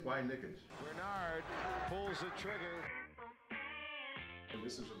by Knicks. Bernard pulls the trigger. And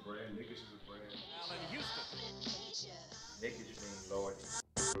this is a brand. Knicks is a brand. Allen Houston. Knicks means Lord.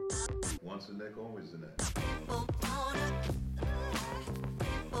 Once a Knick, always a Knick.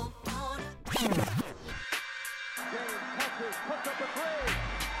 James touches, puts up a three.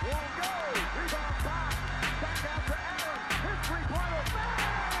 Won't go. Rebound back out to Allen. His three-pointer. Bang!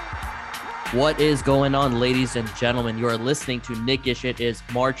 What is going on, ladies and gentlemen? You are listening to Knickish. It is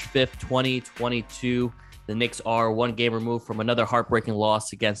March 5th, 2022. The Knicks are one game removed from another heartbreaking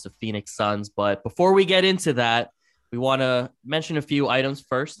loss against the Phoenix Suns. But before we get into that, we want to mention a few items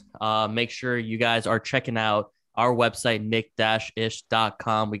first. Make sure you guys are checking out our website,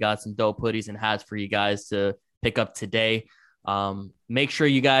 nick-ish.com. We got some dope hoodies and hats for you guys to pick up today. Make sure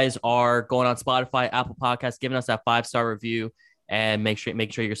you guys are going on Spotify, Apple Podcasts, giving us that 5-star review, and make sure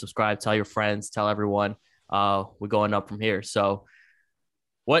you're subscribed. Tell your friends, tell everyone. We're going up from here. So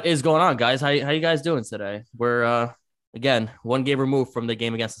what is going on, guys? How you guys doing today? We're again one game removed from the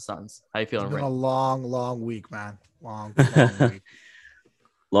game against the Suns. How you feeling? It's been a long week, man. Long week.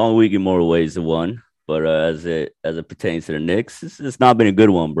 Long week in more ways than one. But as it pertains to the Knicks, it's not been a good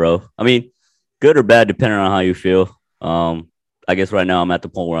one, bro. I mean, good or bad, depending on how you feel. I guess right now I'm at the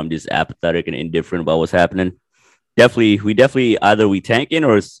point where I'm just apathetic and indifferent about what's happening. We definitely either we tanking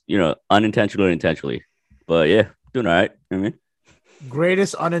or it's, unintentionally or intentionally. But yeah, doing all right. You know what I mean?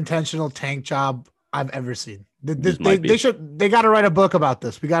 Greatest unintentional tank job I've ever seen. They got to write a book about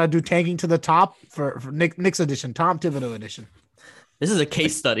this. We got to do tanking to the top for Knicks edition, Tom Thibodeau edition. This is a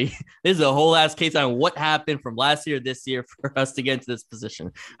case study. This is a whole ass case on what happened from last year, this year for us to get into this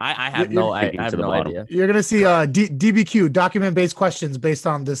position. I have no idea. You're going to see DBQ, document-based questions based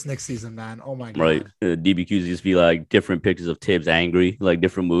on this next season, man. Oh, my God. Right. DBQs used to be like different pictures of Tibbs angry, like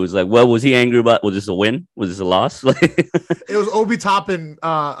different moods. Like, what was he angry about? Was this a win? Was this a loss? It was Obi Toppin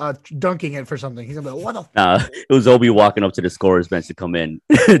dunking it for something. He's going to be like, what the it was Obi walking up to the scorer's bench to come in.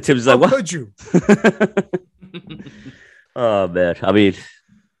 Tibbs is like, what? Could you? Oh man, I mean,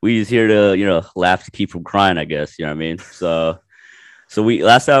 we just here to laugh to keep from crying, I guess. You know what I mean? So we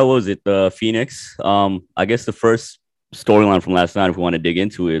last night, what was it? Phoenix. I guess the first storyline from last night, if we want to dig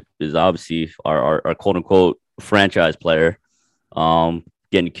into it, is obviously our quote unquote franchise player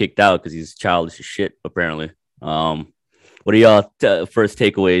getting kicked out because he's childish as shit. Apparently. What are y'all first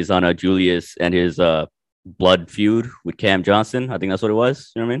takeaways on Julius and his blood feud with Cam Johnson? I think that's what it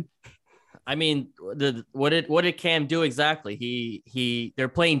was. You know what I mean? I mean, what did Cam do exactly? They're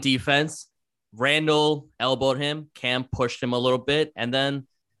playing defense. Randall elbowed him. Cam pushed him a little bit, and then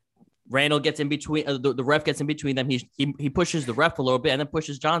Randall gets in between. The ref gets in between them. He pushes the ref a little bit, and then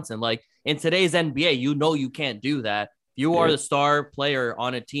pushes Johnson. Like in today's NBA, you can't do that. If you are the star player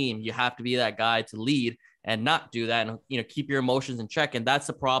on a team, you have to be that guy to lead and not do that, and keep your emotions in check. And that's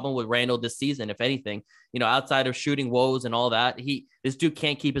the problem with Randall this season. If anything, outside of shooting woes and all that, this dude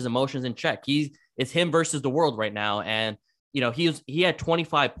can't keep his emotions in check. It's him versus the world right now. And he had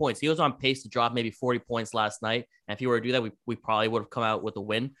 25 points. He was on pace to drop maybe 40 points last night. And if he were to do that, we probably would have come out with a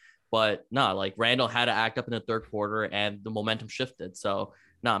win. But no, like Randall had to act up in the third quarter, and the momentum shifted. So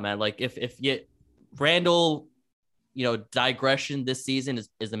man, like if Randall, digression this season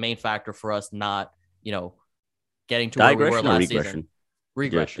is the main factor for us not getting to where we were last season.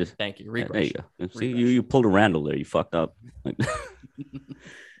 Regression. Thank you. Regression. There you go. See, you pulled a Randall there. You fucked up.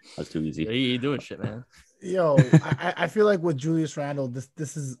 That's too easy. You doing shit, man. Yo, I feel like with Julius Randle,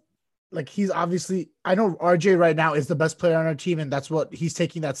 this is like, he's obviously, I know RJ right now is the best player on our team, and that's what he's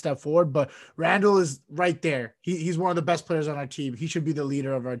taking that step forward. But Randall is right there. He's one of the best players on our team. He should be the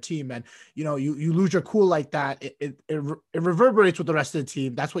leader of our team. And you lose your cool like that, it reverberates with the rest of the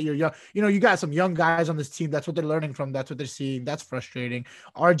team. That's what you're young. You got some young guys on this team. That's what they're learning from. That's what they're seeing. That's frustrating.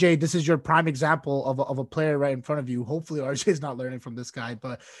 RJ, this is your prime example of a player right in front of you. Hopefully RJ is not learning from this guy.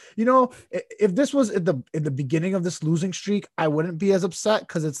 But if this was in the beginning of this losing streak, I wouldn't be as upset,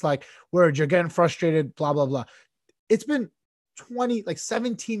 because it's like, word, you're getting frustrated, blah, blah, blah. It's been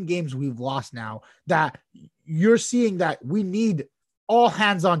 17 games we've lost now that you're seeing that we need all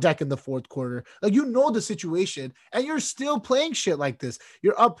hands on deck in the fourth quarter. Like, the situation, and you're still playing shit like this.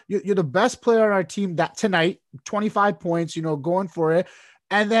 You're up. You're the best player on our team that tonight, 25 points, going for it.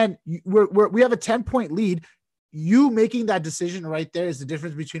 And then we have a 10-point lead. You making that decision right there is the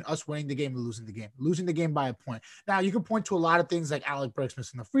difference between us winning the game and losing the game by a point. Now, you can point to a lot of things like Alec Burks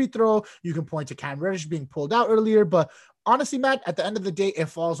missing the free throw. You can point to Cam Reddish being pulled out earlier, but honestly, Matt, at the end of the day, it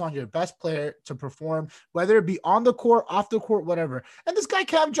falls on your best player to perform, whether it be on the court, off the court, whatever. And this guy,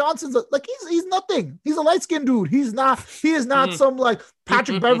 Cam Johnson's like, he's nothing. He's a light-skinned dude. He is not some like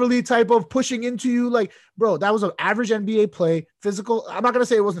Patrick Beverly type of pushing into you. Like, bro, that was an average NBA play. Physical. I'm not going to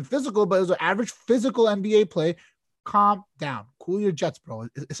say it wasn't physical, but it was an average physical NBA play. Calm down. Cool your jets, bro.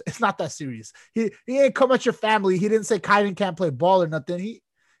 It's not that serious. He ain't come at your family. He didn't say Kyden can't play ball or nothing.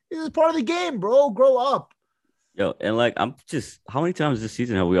 He's part of the game, bro. Grow up. Yo, and like, I'm just, how many times this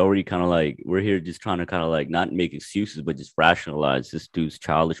season have we already kind of like, we're here just trying to kind of like not make excuses, but just rationalize this dude's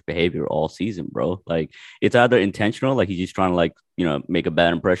childish behavior all season, bro. Like, it's either intentional, like he's just trying to like, make a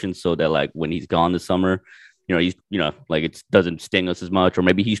bad impression so that like when he's gone this summer, he's, like it doesn't sting us as much, or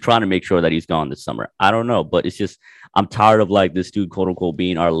maybe he's trying to make sure that he's gone this summer. I don't know, but it's just, I'm tired of like this dude, quote unquote,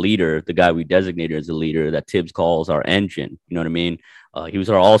 being our leader, the guy we designated as a leader that Tibbs calls our engine. You know what I mean? He was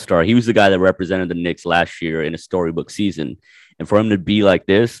our all-star. He was the guy that represented the Knicks last year in a storybook season. And for him to be like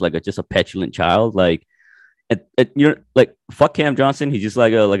this, like just a petulant child, like, like fuck Cam Johnson. He's just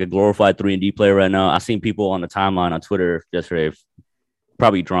like a glorified 3-and-D player right now. I seen people on the timeline on Twitter yesterday,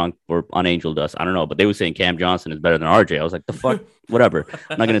 probably drunk or on Angel Dust. I don't know, but they were saying Cam Johnson is better than RJ. I was like, the fuck, whatever.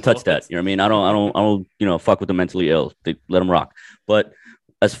 I'm not gonna touch that. You know what I mean? I don't fuck with the mentally ill. They let him rock. But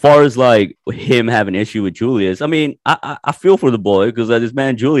as far as like him having an issue with Julius, I mean, I feel for the boy because this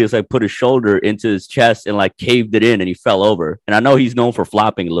man Julius like put his shoulder into his chest and like caved it in and he fell over. And I know he's known for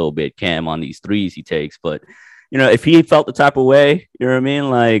flopping a little bit, Cam, on these threes he takes. But if he felt the type of way, you know what I mean?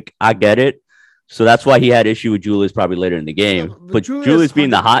 Like, I get it. So that's why he had issue with Julius probably later in the game. Yeah, but Julius being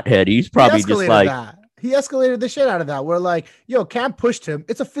the hothead, he's probably just like he escalated the shit out of that. Where like, yo, Cam pushed him.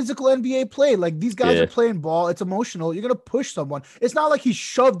 It's a physical NBA play. Like these guys are playing ball. It's emotional. You're gonna push someone. It's not like he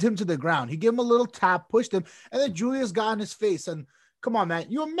shoved him to the ground. He gave him a little tap, pushed him, and then Julius got in his face. And come on, man,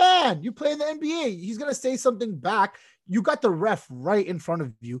 you're a man. You play in the NBA. He's gonna say something back. You got the ref right in front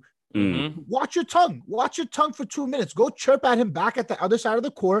of you. Mm-hmm. Watch your tongue for 2 minutes. Go chirp at him back at the other side of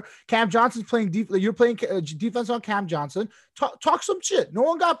the court. Cam Johnson's playing you're playing defense on Cam Johnson. Talk some shit. No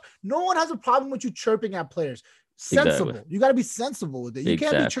one has a problem with you chirping at players. Sensible. Exactly. You got to be sensible with it. You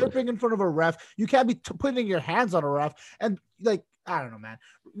can't be chirping in front of a ref. You can't be putting your hands on a ref. And like, I don't know, man.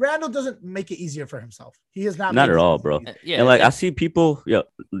 Randall doesn't make it easier for himself. He is not at all, bro. Yeah, and like I see people,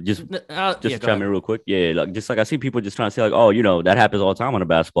 just chime in real quick. Yeah, like I see people just trying to say like, oh, that happens all the time on a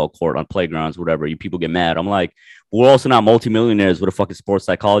basketball court, on playgrounds, whatever. You people get mad. I'm like, we're also not multimillionaires with a fucking sports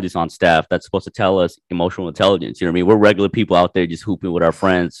psychologist on staff that's supposed to tell us emotional intelligence. You know what I mean? We're regular people out there just hooping with our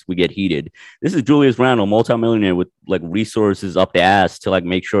friends. We get heated. This is Julius Randle, multimillionaire with like resources up the ass to like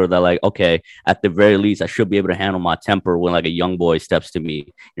make sure that like, okay, at the very least, I should be able to handle my temper when like a young boy steps to me. You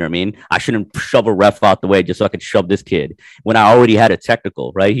know what I mean? I shouldn't shove a ref out the way just so I could shove this kid when I already had a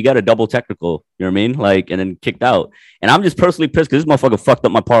technical, right? He got a double technical, you know what I mean? Like, and then kicked out. And I'm just personally pissed because this motherfucker fucked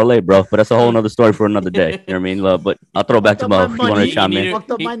up my parlay, bro. But that's a whole nother story for another day. You know what I mean? But I'll throw it back to Mo if you want to chime in. Fucked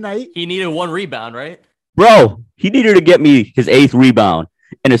up my night. He needed one rebound, right? Bro, he needed to get me his 8th rebound.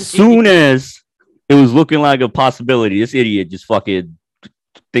 And as soon as it was looking like a possibility, this idiot just fucking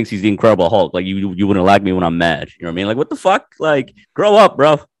thinks he's the Incredible Hulk. Like, you wouldn't like me when I'm mad. You know what I mean? Like, what the fuck? Like, grow up,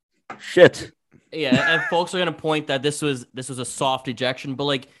 bro. Shit. Yeah, and folks are gonna point that this was a soft ejection, but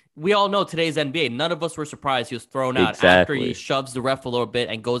like we all know today's NBA, none of us were surprised he was thrown out after he shoves the ref a little bit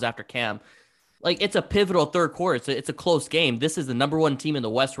and goes after Cam. Like, it's a pivotal third quarter. It's a close game. This is the number 1 team in the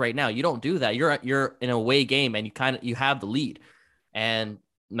West right now. You don't do that. You're in an away game and you have the lead. And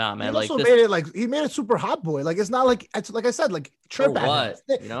nah, man. He also made it super hot boy. Like, it's not like I said, like chirp at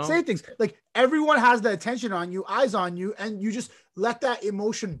him. Say things like everyone has the attention on you, eyes on you, and you just let that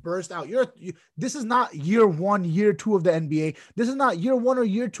emotion burst out. This is not year 1, year 2 of the NBA. This is not year 1 or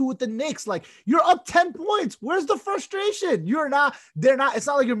year 2 with the Knicks. Like, you're up 10 points. Where's the frustration? They're not. It's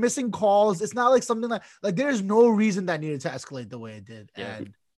not like you're missing calls. It's not like something like there's no reason that needed to escalate the way it did.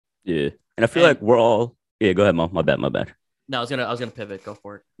 Yeah. And I feel like we're all. Yeah, go ahead, Mo. My bad. No, I was gonna pivot. Go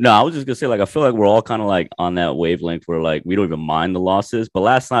for it. No, I was just gonna say, like, I feel like we're all kind of like on that wavelength where like we don't even mind the losses. But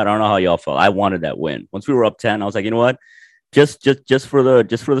last night, I don't know how y'all felt. I wanted that win. Once we were up 10, I was like, you know what? Just for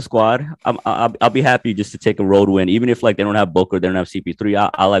the squad, I'll be happy just to take a road win, even if like they don't have Booker, they don't have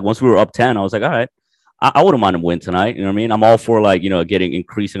CP3. I like once we were up 10, I was like, all right, I wouldn't mind them win tonight. You know what I mean? I'm all for like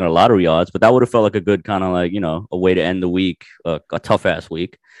increasing our lottery odds, but that would have felt like a good kind of like a way to end the week, a tough ass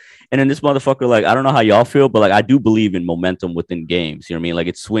week. And then this motherfucker, like, I don't know how y'all feel, but like I do believe in momentum within games. You know what I mean? Like,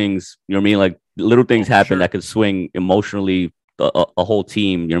 it swings. You know what I mean? Like, little things happen that could swing emotionally a whole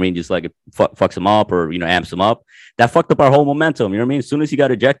team. You know what I mean? Just like it fucks them up or amps them up. That fucked up our whole momentum. You know what I mean? As soon as he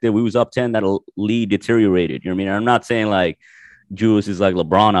got ejected, we was up 10. That lead deteriorated. You know what I mean? I'm not saying like Julius is like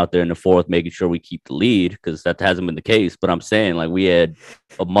LeBron out there in the fourth, making sure we keep the lead, because that hasn't been the case. But I'm saying, like, we had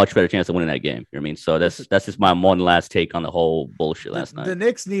a much better chance of winning that game. You know what I mean? So that's just my one last take on the whole bullshit last night. The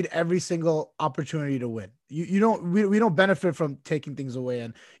Knicks need every single opportunity to win. We don't benefit from taking things away.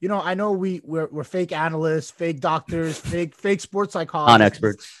 And I know we're fake analysts, fake doctors, fake sports psychologists,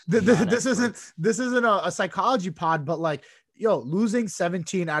 Non-experts. This isn't a psychology pod, but like, losing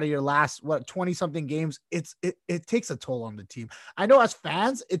 17 out of your last 20 something games, it takes a toll on the team. I know as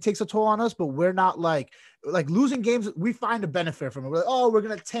fans it takes a toll on us, but we're not like losing games. We find a benefit from it. We're like, oh, we're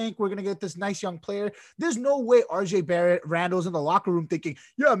gonna tank, we're gonna get this nice young player. There's no way RJ Barrett, Randall's in the locker room thinking,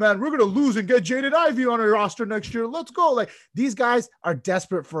 yeah, man, we're gonna lose and get Jaden Ivey on our roster next year. Let's go. Like, these guys are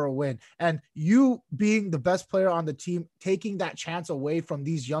desperate for a win, and you being the best player on the team, taking that chance away from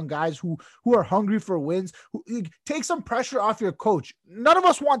these young guys who are hungry for wins, who take some pressure off your coach. None of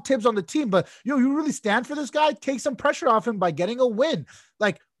us want Tibbs on the team, but you really stand for this guy. Take some pressure off him by getting a win.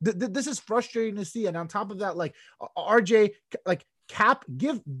 Like, this is frustrating to see. And on top of that, like, RJ, like, Cap,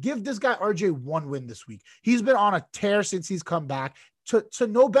 give this guy RJ one win this week. He's been on a tear since he's come back to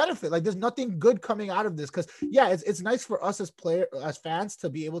no benefit. Like, there's nothing good coming out of this. Cause yeah, it's nice for us as fans to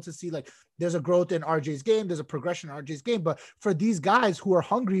be able to see, like, there's a growth in RJ's game. There's a progression in RJ's game. But for these guys who are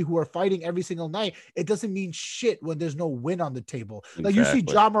hungry, who are fighting every single night, it doesn't mean shit when there's no win on the table. Exactly. Like, you see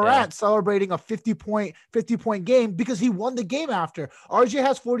John Morant celebrating a 50-point game because he won the game after. RJ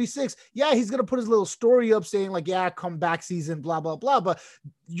has 46. Yeah, he's going to put his little story up saying, like, yeah, comeback season, blah, blah, blah. But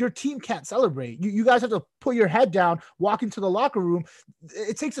your team can't celebrate. You guys have to put your head down, walk into the locker room.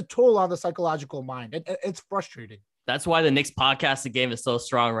 It takes a toll on the psychological mind. It's frustrating. That's why the Knicks podcasting game is so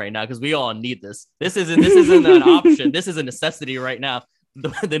strong right now, because we all need this. This isn't an option. This is a necessity right now.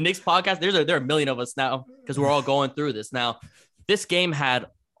 The Knicks podcast, there are a million of us now because we're all going through this. Now, this game had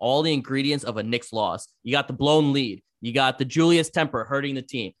all the ingredients of a Knicks loss. You got the blown lead. You got the Julius Temper hurting the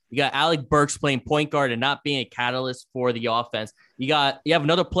team. You got Alec Burks playing point guard and not being a catalyst for the offense. You have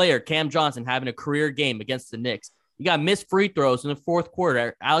another player, Cam Johnson, having a career game against the Knicks. You got missed free throws in the fourth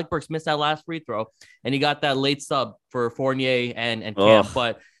quarter. Alec Burks missed that last free throw, and you got that late sub for Fournier and Cam.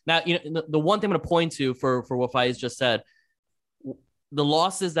 But now, the one thing I'm going to point to for what Faiz just said, the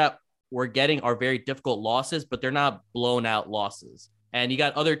losses that we're getting are very difficult losses, but they're not blown out losses. And you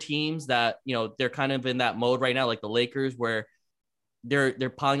got other teams that, they're kind of in that mode right now, like the Lakers, where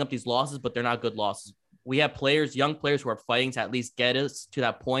they're piling up these losses, but they're not good losses. We have young players who are fighting to at least get us to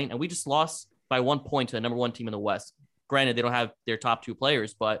that point, and we just lost by 1 point to the number one team in the West. Granted, they don't have their top two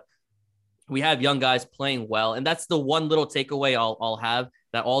players, but we have young guys playing well. And that's the one little takeaway I'll have,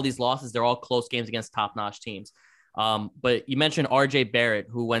 that all these losses, they're all close games against top-notch teams. But you mentioned RJ Barrett,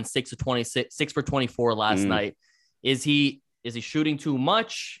 who went 6 for 24 last night. Is he shooting too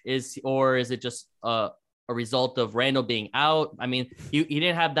much? Or is it just a result of Randall being out? I mean, he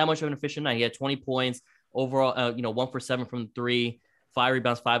didn't have that much of an efficient night. He had 20 points overall, 1 for 7 from 3, 5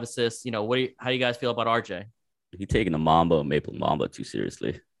 rebounds, 5 assists. How do you guys feel about RJ? He taking the Maple Mamba too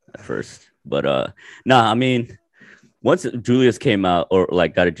seriously at first. But I mean, once Julius came out or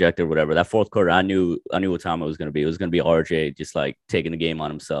like got ejected or whatever, that fourth quarter, I knew what time it was going to be. It was going to be RJ just like taking the game on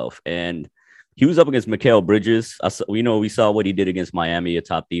himself. And he was up against Mikal Bridges. We saw what he did against Miami, a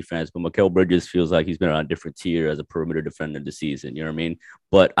top defense, but Mikal Bridges feels like he's been on a different tier as a perimeter defender this season. You know what I mean?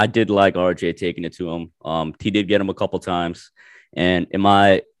 But I did like RJ taking it to him. He did get him a couple times. And am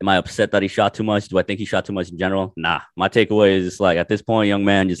I upset that he shot too much? Do I think he shot too much in general? Nah. My takeaway is just like, at this point, young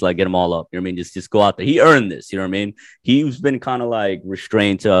man, just like get them all up. You know what I mean? Just go out there. He earned this. You know what I mean? He's been kind of like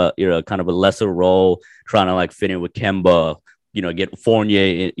restrained to kind of a lesser role, trying to like fit in with Kemba. Get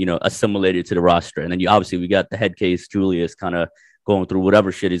Fournier, assimilated to the roster. And then we got the head case, Julius, kind of going through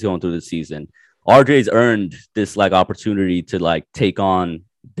whatever shit he's going through this season. RJ's earned this like opportunity to like take on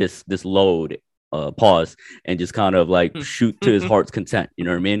this load, and just kind of like shoot to his heart's content. You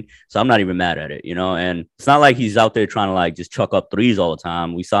know what I mean? So I'm not even mad at it, and it's not like he's out there trying to like just chuck up threes all the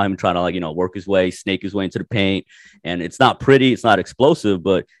time. We saw him trying to like, work his way, snake his way into the paint, and it's not pretty. It's not explosive,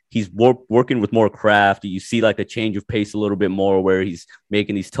 but he's working with more craft. You see like a change of pace a little bit more where he's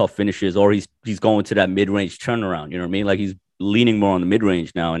making these tough finishes, or he's going to that mid-range turnaround. You know what I mean? Like he's leaning more on the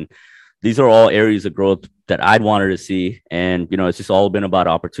mid-range now. And these are all areas of growth that I'd wanted to see. And, it's just all been about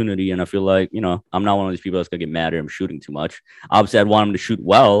opportunity. And I feel like, I'm not one of these people that's going to get mad at him shooting too much. Obviously, I'd want him to shoot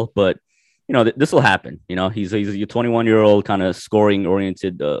well, but, this will happen. He's a 21-year-old kind of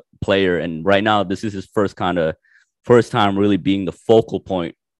scoring-oriented player. And right now, this is his first time really being the focal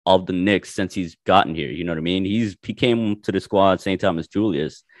point of the Knicks since he's gotten here. You know what I mean? He came to the squad same time as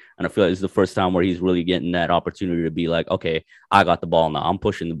Julius. And I feel like it's the first time where he's really getting that opportunity to be like, okay, I got the ball now. I'm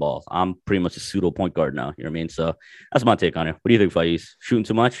pushing the ball. I'm pretty much a pseudo point guard now. You know what I mean? So that's my take on it. What do you think, Faiz? Shooting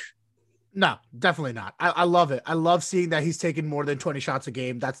too much? No, definitely not. I love it. I love seeing that he's taking more than 20 shots a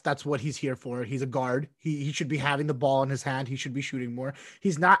game. That's what he's here for. He's a guard. He should be having the ball in his hand. He should be shooting more.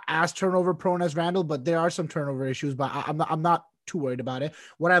 He's not as turnover prone as Randall, but there are some turnover issues. But I'm not too worried about it.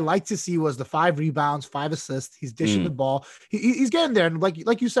 What I like to see was the 5 rebounds, 5 assists. He's dishing the ball. He's getting there. And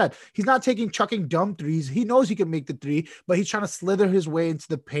like you said, he's not chucking dumb threes. He knows he can make the three, but he's trying to slither his way into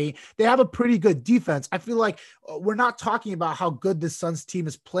the paint. They have a pretty good defense. I feel like we're not talking about how good this Suns team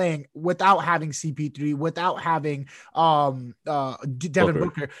is playing without having CP3, without having Devin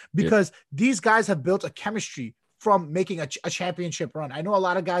Booker, because these guys have built a chemistry from making a championship run. I know a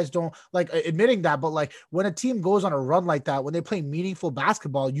lot of guys don't like admitting that, but like when a team goes on a run like that, when they play meaningful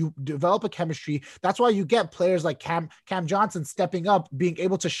basketball, you develop a chemistry. That's why you get players like Cam Johnson stepping up, being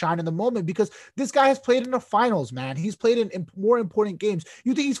able to shine in the moment, because this guy has played in the finals, man. He's played in more important games.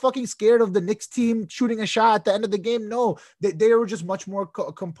 You think he's fucking scared of the Knicks team shooting a shot at the end of the game? No, they were just much more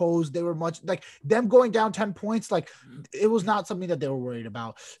composed. They were much like them going down 10 points. Like it was not something that they were worried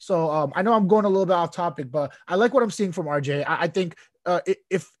about. So I know I'm going a little bit off topic, but I like what I'm seeing from RJ. I think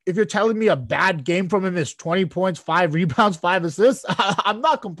if you're telling me a bad game from him is 20 points, 5 rebounds, 5 assists, I'm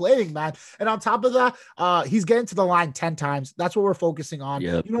not complaining, man. And on top of that, he's getting to the line 10 times. That's what we're focusing on.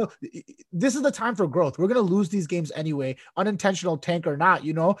 Yep. You know, this is the time for growth. We're going to lose these games anyway, unintentional tank or not,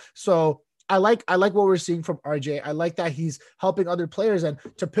 you know? So I like what we're seeing from RJ. I like that he's helping other players. And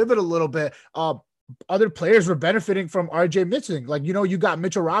to pivot a little bit, other players were benefiting from RJ missing. Like, you know, you got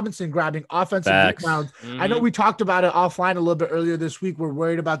Mitchell Robinson grabbing offensive rebounds. I know we talked about it offline a little bit earlier this week. We're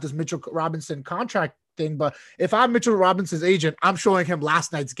worried about this Mitchell Robinson contract thing, but if I'm Mitchell Robinson's agent, I'm showing him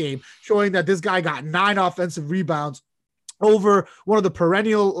last night's game, showing that this guy got 9 offensive rebounds over one of the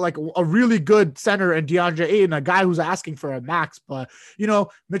perennial, like a really good center and DeAndre Ayton, a guy who's asking for a max. But, you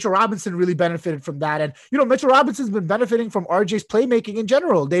know, Mitchell Robinson really benefited from that. And, you know, Mitchell Robinson's been benefiting from RJ's playmaking in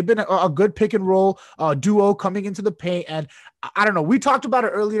general. They've been a good pick and roll duo coming into the paint. And I don't know, we talked about it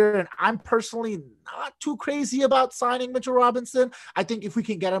earlier, and I'm personally not too crazy about signing Mitchell Robinson. I think if we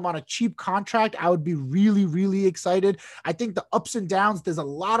can get him on a cheap contract, I would be really, really excited. I think the ups and downs, there's a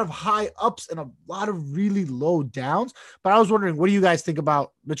lot of high ups and a lot of really low downs. But I was wondering, what do you guys think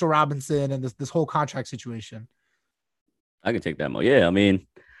about Mitchell Robinson and this whole contract situation? I can take that more. Yeah, I mean,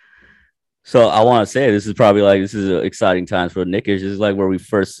 so I want to say this is exciting times for the Knicks. This is like where we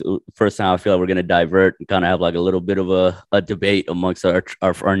first time I feel like we're going to divert and kind of have like a little bit of a debate amongst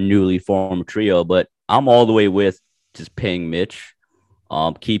our newly formed trio. But I'm all the way with just paying Mitch,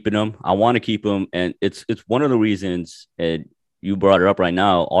 keeping him. I want to keep him, and it's one of the reasons. And you brought it up right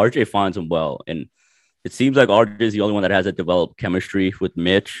now. RJ finds him well, and it seems like RJ is the only one that has a developed chemistry with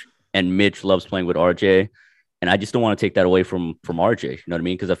Mitch, and Mitch loves playing with RJ. And I just don't want to take that away from RJ. You know what I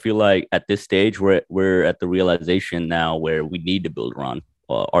mean? Because I feel like at this stage, we're at the realization now where we need to build around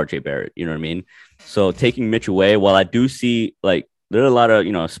RJ Barrett. You know what I mean? So taking Mitch away, while I do see like there are a lot of,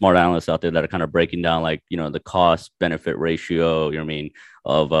 you know, smart analysts out there that are kind of breaking down like, you know, the cost benefit ratio, you know what I mean,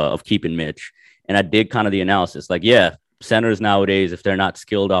 of keeping Mitch. And I did kind of the analysis like, yeah, centers nowadays, if they're not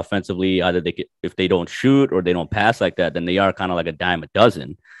skilled offensively, either if they don't shoot or they don't pass like that, then they are kind of like a dime a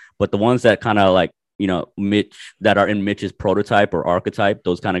dozen. But the ones that kind of like, you know, Mitch, that are in Mitch's prototype or archetype,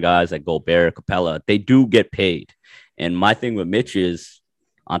 those kind of guys like Gobert, Capella, they do get paid. And my thing with Mitch is,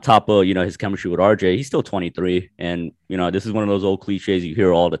 on top of, you know, his chemistry with RJ, he's still 23. And, you know, this is one of those old cliches you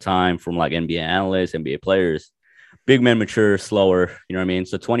hear all the time from like NBA analysts, NBA players. Big men mature slower, you know what I mean?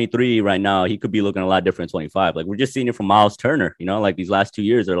 So 23 right now, he could be looking a lot different in 25. Like we're just seeing it from Miles Turner, you know, like these last 2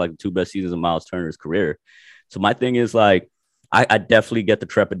 years are like the 2 best seasons of Miles Turner's career. So my thing is like, I definitely get the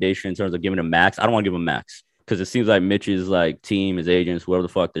trepidation in terms of giving him max. I don't want to give him max because it seems like Mitch's like team, his agents, whoever the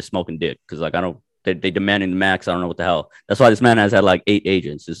fuck, they're smoking dick. Because like they demanding the max. I don't know what the hell. That's why this man has had like 8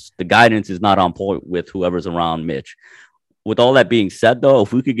 agents. The guidance is not on point with whoever's around Mitch. With all that being said, though,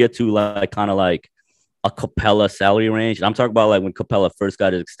 if we could get to like kind of like a Capella salary range, I'm talking about like when Capella first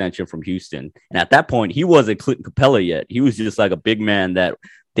got his extension from Houston, and at that point he wasn't Clinton Capella yet. He was just like a big man that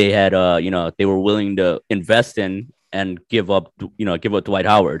they had, you know, they were willing to invest in and give up Dwight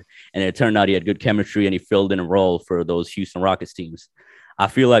Howard. And it turned out he had good chemistry and he filled in a role for those Houston Rockets teams. I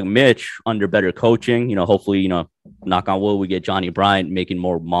feel like Mitch, under better coaching, you know, hopefully, you know, knock on wood, we get Johnny Bryant making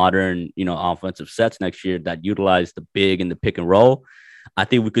more modern, you know, offensive sets next year that utilize the big and the pick and roll. I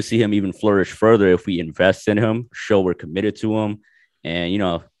think we could see him even flourish further if we invest in him, show we're committed to him, and, you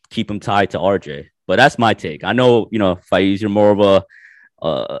know, keep him tied to RJ. But that's my take. I know, you know, Faiz, you're more of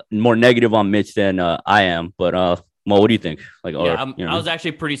a more negative on Mitch than I am, but Mo, what do you think? Like, or Yeah, I was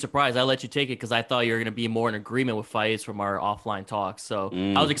actually pretty surprised. I let you take it because I thought you were going to be more in agreement with Faiz from our offline talks. So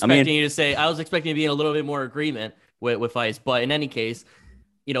I was expecting you to say, I was expecting to be in a little bit more agreement with Faiz. But in any case,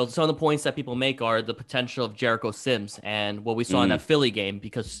 some of the points that people make are the potential of Jericho Sims and what we saw in that Philly game,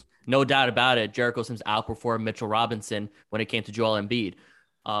 because no doubt about it, Jericho Sims outperformed Mitchell Robinson when it came to Joel Embiid.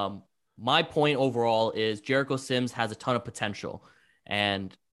 My point overall is Jericho Sims has a ton of potential.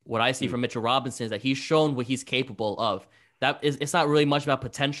 And what I see from Mitchell Robinson is that he's shown what he's capable of. It's not really much about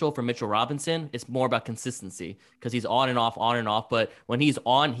potential for Mitchell Robinson. It's more about consistency because he's on and off, on and off. But when he's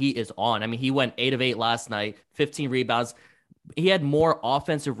on, he is on. I mean, he went 8 of 8 last night, 15 rebounds. He had more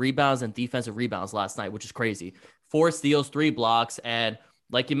offensive rebounds than defensive rebounds last night, which is crazy. 4 steals, 3 blocks. And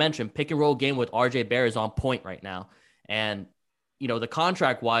like you mentioned, pick and roll game with RJ Barrett is on point right now. And the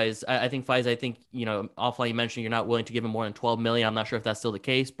contract wise, I think Faiz, offline you mentioned you're not willing to give him more than 12 million. I'm not sure if that's still the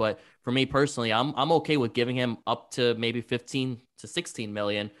case, but for me personally, I'm okay with giving him up to maybe 15 to 16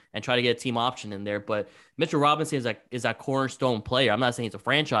 million and try to get a team option in there. But Mitchell Robinson is that cornerstone player. I'm not saying he's a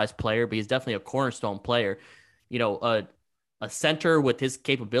franchise player, but he's definitely a cornerstone player. A center with his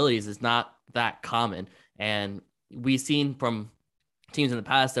capabilities is not that common. And we've seen from teams in the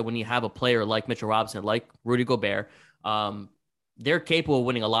past that when you have a player like Mitchell Robinson, like Rudy Gobert, they're capable of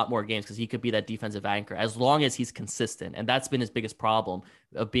winning a lot more games because he could be that defensive anchor as long as he's consistent. And that's been his biggest problem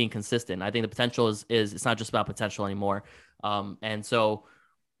of being consistent. I think the potential is it's not just about potential anymore. And so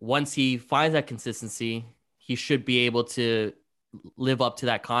once he finds that consistency, he should be able to live up to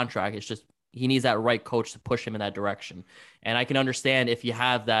that contract. It's just, he needs that right coach to push him in that direction. And I can understand if you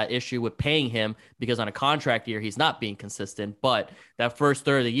have that issue with paying him because on a contract year, he's not being consistent, but that first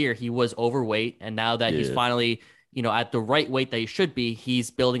third of the year, he was overweight. And now that he's finally, at the right weight that he should be,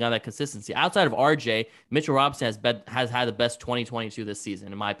 he's building on that consistency. Outside of RJ, Mitchell Robinson has had the best 2022 this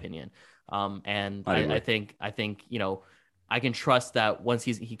season, in my opinion. And I think, I can trust that once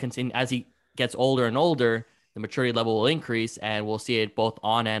he continue as he gets older and older, the maturity level will increase and we'll see it both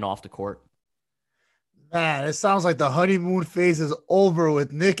on and off the court. Man, it sounds like the honeymoon phase is over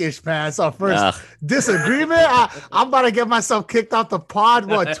with Nickish, man. It's our first disagreement. I'm about to get myself kicked off the pod,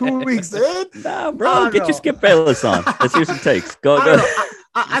 2 weeks in? Nah, bro, get your Skip Bayless on. Let's hear some takes. Go.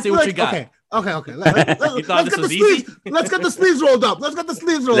 I see what you got. Okay. Let's get the sleeves rolled up.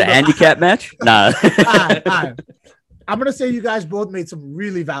 The handicap match? Nah. All right. I'm going to say you guys both made some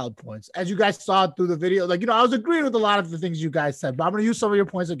really valid points. As you guys saw through the video, I was agreeing with a lot of the things you guys said, but I'm going to use some of your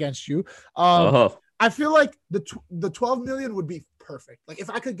points against you. I feel like the 12 million would be perfect. Like if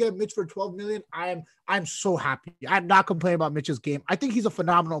I could get Mitch for 12 million, I'm so happy. I'm not complaining about Mitch's game. I think he's a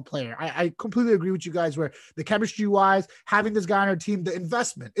phenomenal player. I completely agree with you guys where the chemistry wise, having this guy on our team, the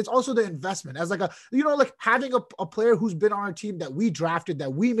investment, it's also the investment as like having a player who's been on our team that we drafted,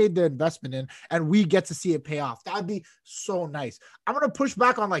 that we made the investment in, and we get to see it pay off. That'd be so nice. I'm going to push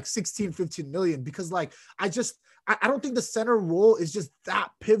back on like 16, 15 million because I don't think the center role is just that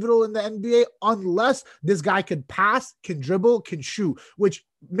pivotal in the NBA unless this guy can pass, can dribble, can shoot, which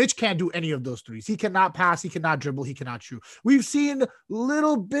Mitch can't do any of those threes. He cannot pass, he cannot dribble, he cannot shoot. We've seen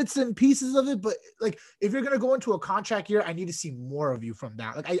little bits and pieces of it, but like if you're going to go into a contract year, I need to see more of you from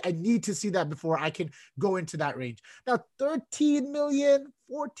that. Like I need to see that before I can go into that range. Now, 13 million,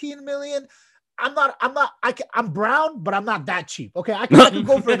 14 million, I'm brown, but I'm not that cheap. Okay. I could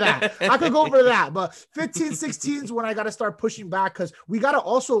go for that. But 15, 16 is when I got to start pushing back. Cause we got to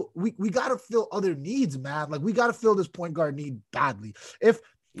also, we got to fill other needs, man. Like we got to fill this point guard need badly. If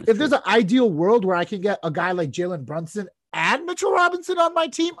there's an ideal world where I can get a guy like Jalen Brunson and Mitchell Robinson on my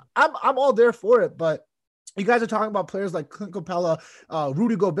team, I'm all there for it. But you guys are talking about players like Clint Capella,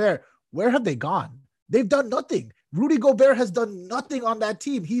 Rudy Gobert. Where have they gone? They've done nothing. Rudy Gobert has done nothing on that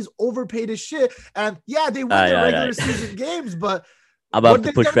team. He's overpaid his shit. And yeah, they win their regular season games, but I'm about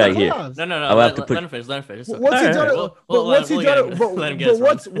to push back here. No. Let him finish.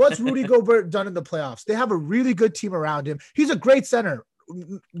 What's Rudy Gobert done in the playoffs? They have a really good team around him. He's a great center.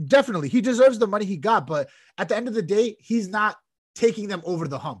 Definitely. He deserves the money he got, but at the end of the day, he's not taking them over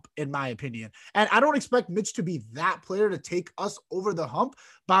the hump, in my opinion. And I don't expect Mitch to be that player to take us over the hump,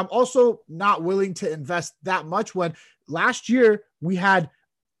 but I'm also not willing to invest that much when last year we had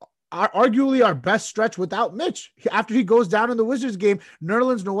arguably our best stretch without Mitch. After he goes down in the Wizards game,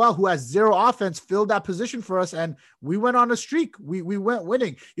 Nerlens Noel, who has zero offense, filled that position for us, and we went on a streak. We went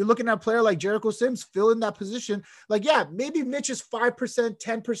winning. You're looking at a player like Jericho Sims fill in that position. Like, yeah, maybe Mitch is 5%,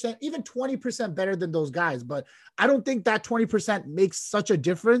 10%, even 20% better than those guys, but I don't think that 20% makes such a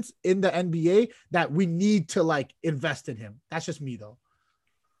difference in the NBA that we need to like invest in him. That's just me though.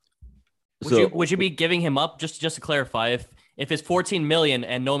 Would you be giving him up just to clarify If it's 14 million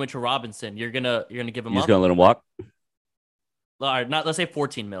and no Mitchell Robinson, you're gonna give him You're up. just gonna let him walk? All right, let's say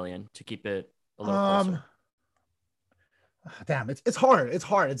 14 million to keep it a little closer. Damn, it's hard. It's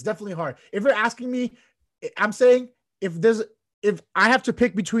hard. It's definitely hard. If you're asking me, I'm saying if I have to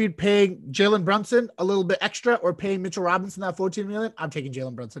pick between paying Jalen Brunson a little bit extra or paying Mitchell Robinson that 14 million, I'm taking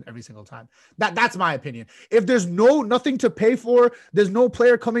Jalen Brunson every single time. That's my opinion. If there's nothing to pay for, there's no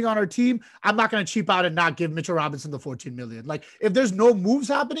player coming on our team, I'm not going to cheap out and not give Mitchell Robinson the 14 million. Like if there's no moves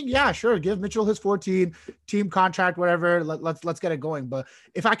happening, yeah, sure, give Mitchell his 14 team contract, whatever. Let's get it going. But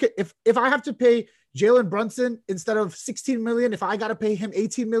if I have to pay Jalen Brunson instead of 16 million, if I got to pay him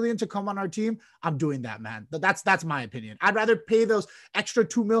 18 million to come on our team, I'm doing that, man. That's my opinion. I'd rather pay those extra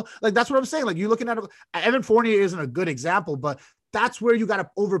 2 mil. Like, that's what I'm saying. Like, you're looking at Evan Fournier isn't a good example, but that's where you got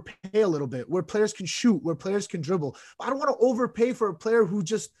to overpay a little bit, where players can shoot, where players can dribble. I don't want to overpay for a player who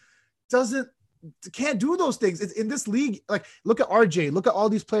just can't do those things. It's in this league. Like, look at RJ, look at all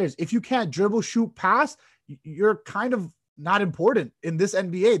these players. If you can't dribble, shoot, pass, you're kind of not important in this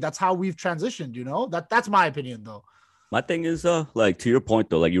NBA. That's how we've transitioned, that's my opinion though. My thing is, like, to your point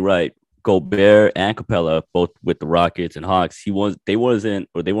though, like, you're right. Gobert and Capella, both with the Rockets and Hawks, they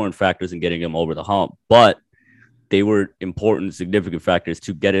weren't factors in getting him over the hump, but they were important, significant factors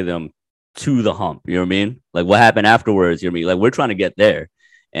to getting them to the hump. You know what I mean? Like, what happened afterwards? You know what I mean? Like, we're trying to get there.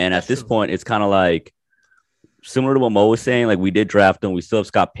 And at this point, it's kind of like similar to what Mo was saying. Like, we did draft him. We still have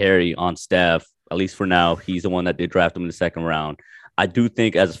Scott Perry on staff. At least for now, he's the one that did draft him in the second round. I do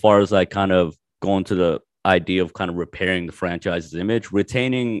think as far as like kind of going to the idea of kind of repairing the franchise's image,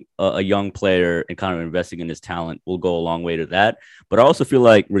 retaining a young player and kind of investing in his talent will go a long way to that. But I also feel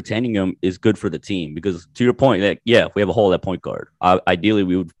like retaining him is good for the team because, to your point, like, yeah, if we have a hole at point guard, ideally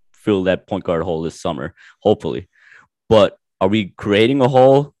we would fill that point guard hole this summer, hopefully. But are we creating a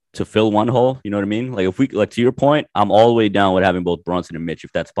hole to fill one hole? You know what I mean? Like, if we, like, to your point, I'm all the way down with having both Brunson and Mitch,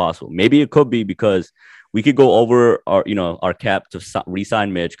 if that's possible. Maybe it could be because we could go over our cap to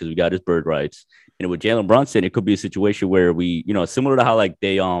re-sign Mitch because we got his bird rights. And with Jalen Brunson, it could be a situation where we, similar to how like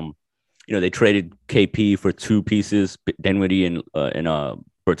they traded KP for 2 pieces, Dinwiddie and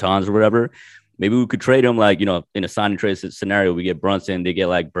Bertans or whatever. Maybe we could trade him, like, in a sign and trade scenario, we get Brunson, they get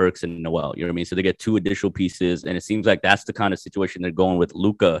like Burks and Noel, you know what I mean? So they get 2 additional pieces. And it seems like that's the kind of situation they're going with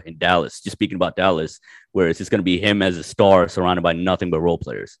Luka in Dallas. Just speaking about Dallas, where it's just going to be him as a star surrounded by nothing but role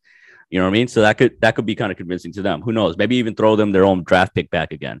players. You know what I mean? So that could be kind of convincing to them. Who knows? Maybe even throw them their own draft pick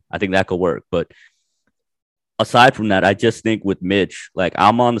back again. I think that could work. But aside from that, I just think with Mitch, like,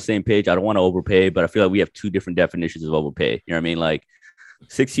 I'm on the same page. I don't want to overpay, but I feel like we have 2 different definitions of overpay. You know what I mean? Like,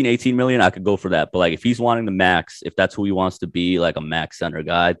 16, 18 million, I could go for that. But like, if he's wanting the max, if that's who he wants to be, like a max center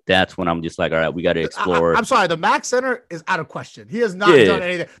guy, that's when I'm just like, all right, we got to explore. I'm sorry, the max center is out of question. He has not done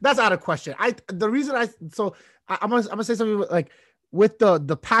anything. That's out of question. I'm gonna say something like with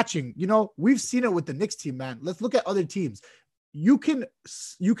the patching. We've seen it with the Knicks team, man. Let's look at other teams. You can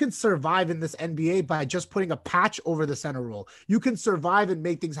survive in this NBA by just putting a patch over the center role. You can survive and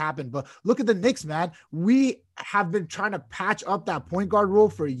make things happen. But look at the Knicks, man. We have been trying to patch up that point guard role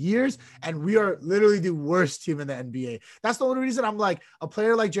for years, and we are literally the worst team in the NBA. That's the only reason I'm like, a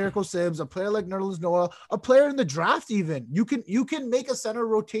player like Jericho Sims, a player like Nerlens Noel, a player in the draft even. You can make a center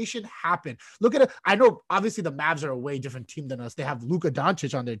rotation happen. Look at it. I know obviously the Mavs are a way different team than us. They have Luka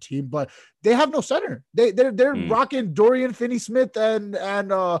Doncic on their team, but they have no center. They're rocking Dorian Finney-Smith and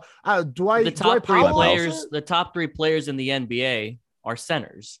Dwight. The top Dwight 3 players, the top 3 players in the NBA are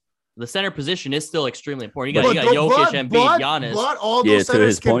centers. The center position is still extremely important. You got Jokic, Embiid, Giannis. But all those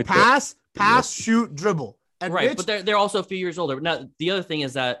centers can pass, yeah. shoot, dribble. And right, but they're also a few years older. Now, the other thing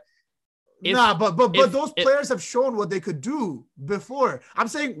is that but those players have shown what they could do before. I'm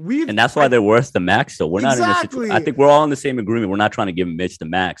saying and that's why they're worth the max. So we're not in a situation. I think we're all in the same agreement. We're not trying to give Mitch the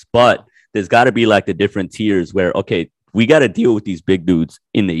max, but there's got to be like the different tiers where, okay, we got to deal with these big dudes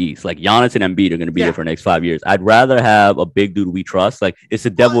in the East. Like Giannis and Embiid are going to be here for the next 5 years. I'd rather have a big dude we trust. Like, it's the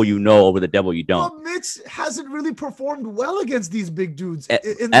devil over the devil you don't. But Mitch hasn't really performed well against these big dudes.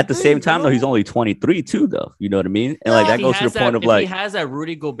 At the same time, though, he's only 23 too, though. You know what I mean? And like, that goes to the point of like, if he has that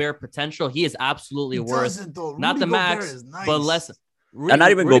Rudy Gobert potential, he is absolutely worth not the max, but less. And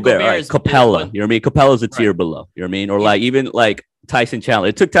not even Gobert, right? Capella. You know what I mean? Capella's a tier below. You know what I mean? Or like even like Tyson Chandler.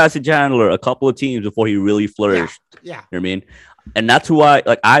 It took Tyson Chandler a couple of teams before he really flourished. Yeah. You know what I mean? And that's why,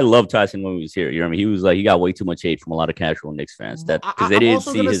 like, I love Tyson when he was here. You know what I mean? He was like, he got way too much hate from a lot of casual Knicks fans that because they I'm didn't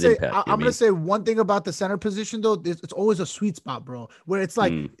also see gonna his say impact. I'm gonna say one thing about the center position though. It's always a sweet spot, bro. Where it's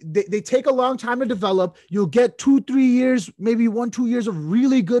like they take a long time to develop. You'll get 2-3 years, maybe 1-2 years of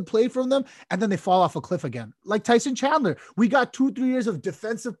really good play from them, and then they fall off a cliff again. Like Tyson Chandler, we got 2-3 years of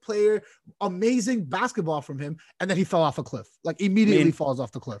defensive player, amazing basketball from him, and then he fell off a cliff. Like immediately falls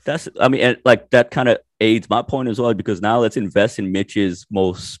off the cliff. And like that kind of aids my point as well, because now let's invest in Mitch's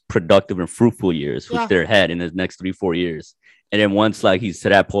most productive and fruitful years, which they're ahead in the next 3-4 years. And then once like he's to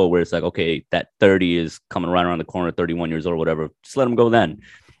that point where it's like, okay, that 30 is coming right around the corner, 31 years old or whatever, just let him go then.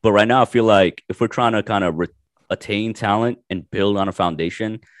 But right now, I feel like if we're trying to kind of attain talent and build on a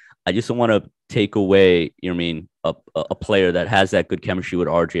foundation, I just don't want to take away, you know what I mean, a player that has that good chemistry with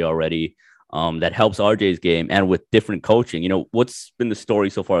RJ already. That helps RJ's game, and with different coaching. You know, what's been the story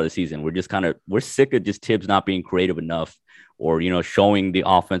so far this season? We're sick of just Tibbs not being creative enough or, you know, showing the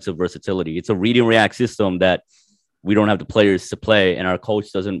offensive versatility. It's a read and react system that we don't have the players to play, and our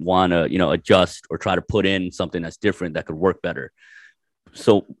coach doesn't want to, you know, adjust or try to put in something that's different that could work better.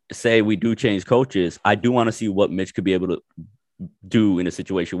 So say we do change coaches, I do want to see what Mitch could be able to do in a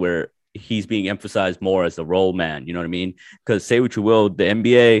situation where he's being emphasized more as the role man. You know what I mean? Because say what you will, the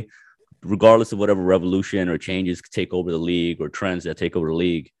NBA, regardless of whatever revolution or changes take over the league or trends that take over the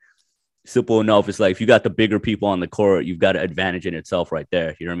league, simple enough. It's like if you got the bigger people on the court, you've got an advantage in itself right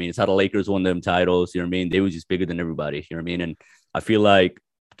there. You know what I mean? It's how the Lakers won them titles. You know what I mean? They were just bigger than everybody. You know what I mean? And I feel like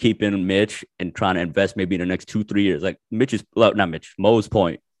keeping Mitch and trying to invest maybe in the next 2-3 years, like Mo's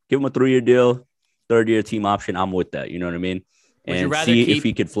point, give him a 3-year deal, third-year team option. I'm with that. You know what I mean? And see if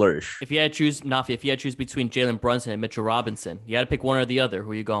he could flourish. If you had to choose, Nafi, if you had to choose between Jalen Brunson and Mitchell Robinson, you had to pick one or the other.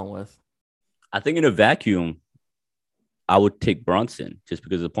 Who are you going with? I think in a vacuum, I would take Brunson just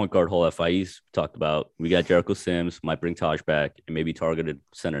because of the point guard hole FIE's talked about. We got Jericho Sims, might bring Taj back, and maybe targeted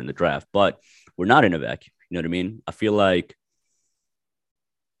center in the draft. But we're not in a vacuum. You know what I mean? I feel like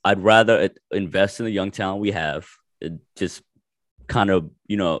I'd rather invest in the young talent we have. It just kind of,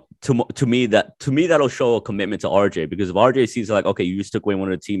 you know, to me that'll show a commitment to RJ, because if RJ sees like, okay, you just took away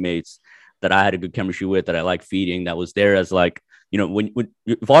one of the teammates that I had a good chemistry with, that I like feeding, that was there as like, you know,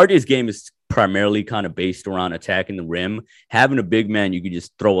 if RJ's game is primarily kind of based around attacking the rim, having a big man you could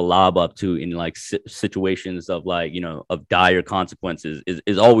just throw a lob up to in like situations of like, you know, of dire consequences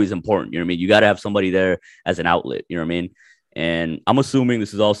is always important. You know what I mean? You got to have somebody there as an outlet. You know what I mean? And I'm assuming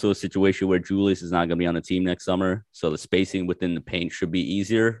this is also a situation where Julius is not going to be on the team next summer, so the spacing within the paint should be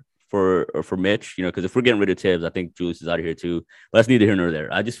easier for Mitch. You know, because if we're getting rid of Tibbs, I think Julius is out of here too. But that's neither here nor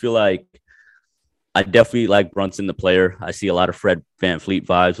there. I just feel like I definitely like Brunson, the player. I see a lot of Fred VanVleet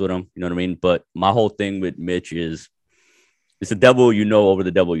vibes with him. You know what I mean? But my whole thing with Mitch is it's the devil you know over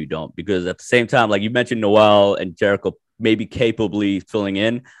the devil you don't. Because at the same time, like you mentioned, Noel and Jericho maybe capably filling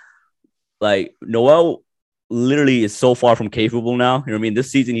in. Like Noel literally is so far from capable now. You know what I mean?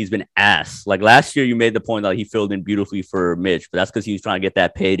 This season he's been ass. Like last year, you made the point that he filled in beautifully for Mitch, but that's because he was trying to get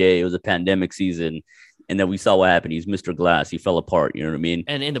that payday. It was a pandemic season. And then we saw what happened. He's Mr. Glass. He fell apart. You know what I mean?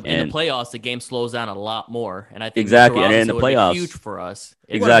 And in the playoffs, the game slows down a lot in And I think exactly. And in the playoffs, huge for us.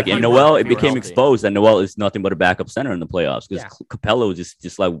 Exactly. And Noel, it became exposed that Noel is nothing but a backup center in the playoffs because Capella was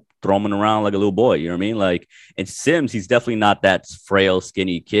just like throwing him around like a little boy. You know what I mean? Like, and Sims, he's definitely not that frail,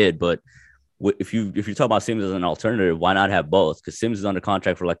 skinny kid. But if you talk about Sims as an alternative, why not have both? Because Sims is under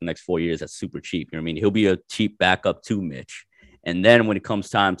contract for like the next 4 years. That's super cheap. You know what I mean? He'll be a cheap backup to Mitch. And then when it comes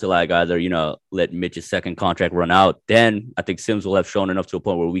time to like either, you know, let Mitch's second contract run out, then I think Sims will have shown enough to a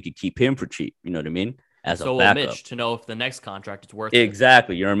point where we could keep him for cheap. You know what I mean? As a backup. Mitch to know if the next contract is worth it.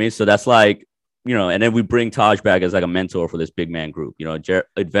 Exactly. You know what I mean? So that's like, you know, and then we bring Taj back as like a mentor for this big man group. You know,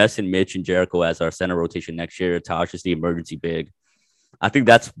 invest in Mitch and Jericho as our center rotation next year. Taj is the emergency big. I think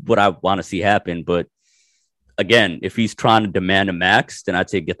that's what I want to see happen. But again, if he's trying to demand a max, then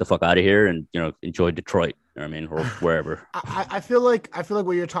I'd say get the fuck out of here and, you know, enjoy Detroit. You know what I mean? Or wherever. I feel like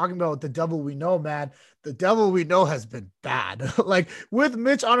what you're talking about with the devil we know, man. The devil we know has been bad. Like with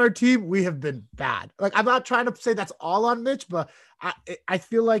Mitch on our team, we have been bad. Like I'm not trying to say that's all on Mitch, but I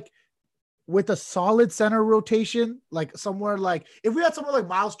feel like with a solid center rotation, like somewhere like if we had someone like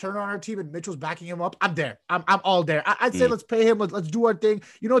Miles Turner on our team and Mitch was backing him up, I'm there. I'm all there. I'd say let's pay him. Let's do our thing.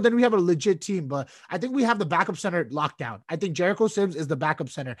 You know, then we have a legit team. But I think we have the backup center locked down. I think Jericho Sims is the backup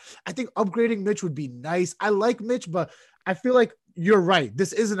center. I think upgrading Mitch would be nice. I like Mitch, but I feel like you're right.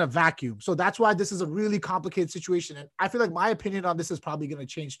 This isn't a vacuum. So that's why this is a really complicated situation. And I feel like my opinion on this is probably going to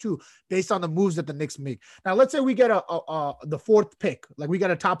change too, based on the moves that the Knicks make. Now, let's say we get the fourth pick, like we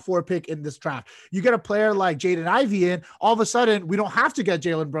got a top 4 pick in this draft. You get a player like Jaden Ivey in, all of a sudden we don't have to get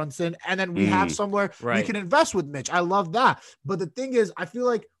Jalen Brunson. And then we have somewhere we can invest with Mitch. I love that. But the thing is, I feel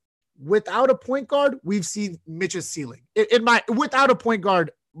like without a point guard, we've seen Mitch's ceiling. Without a point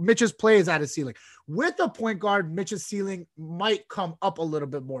guard, Mitch's play is at his ceiling. With a point guard, Mitch's ceiling might come up a little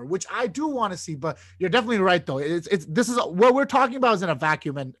bit more, which I do want to see. But you're definitely right, though. What we're talking about is in a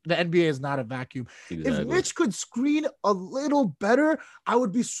vacuum, and the NBA is not a vacuum. Exactly. If Mitch could screen a little better, I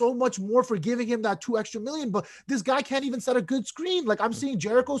would be so much more for giving him that $2 extra million. But this guy can't even set a good screen. Like I'm seeing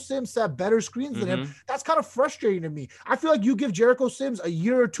Jericho Sims set better screens than him. That's kind of frustrating to me. I feel like you give Jericho Sims a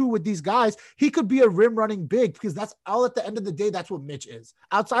year or two with these guys, he could be a rim running big, because that's all at the end of the day. That's what Mitch is.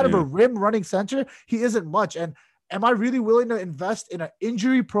 Outside of a rim running center, he isn't much. And am I really willing to invest in an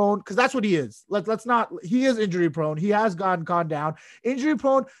injury prone? Because that's what he is. He is injury prone. He has gone down. Injury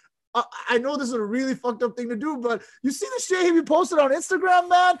prone. I know this is a really fucked up thing to do, but you see the shit he posted on Instagram,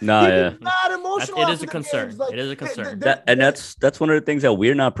 man. Mad emotional. It is a concern. It is a concern. That's one of the things that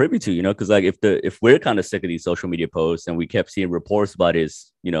we're not privy to, because like if we're kind of sick of these social media posts and we kept seeing reports about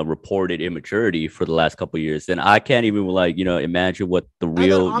his, reported immaturity for the last couple of years, then I can't even imagine what the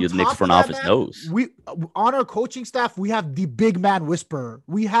real Knicks front office knows. We on our coaching staff, we have the big man whisperer.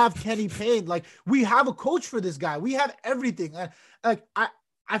 We have Kenny Payne. Like we have a coach for this guy. We have everything. I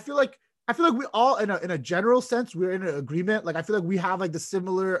feel like we all, in a general sense, we're in an agreement. Like I feel like we have like the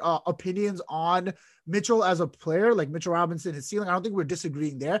similar opinions on Mitchell as a player, like Mitchell Robinson, his ceiling. I don't think we're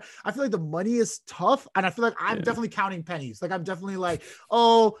disagreeing there. I feel like the money is tough, and I feel like I'm definitely counting pennies. Like I'm definitely like,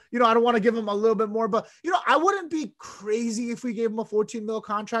 I don't want to give him a little bit more, but I wouldn't be crazy if we gave him a 14 mil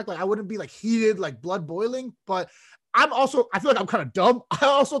contract. Like I wouldn't be like heated, like blood boiling, but I feel like I'm kind of dumb. I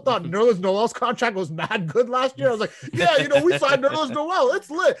also thought Nerlens Noel's contract was mad good last year. I was like, we signed Nerlens Noel.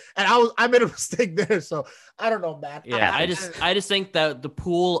 It's lit. And I made a mistake there. So I don't know, man. Yeah, I just think that the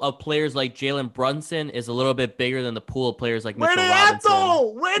pool of players like Jalen Brunson is a little bit bigger than the pool of players like Mitchell Robinson.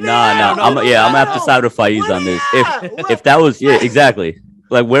 I'm gonna have to side with Faiz on this. If that was exactly.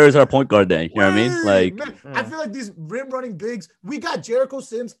 Like, where is our point guard then? You know what I mean? Like, I feel like these rim running bigs, we got Jericho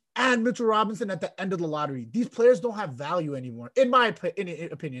Sims and Mitchell Robinson at the end of the lottery. These players don't have value anymore, in my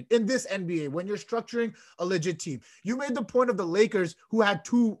opinion, in this NBA, when you're structuring a legit team. You made the point of the Lakers, who had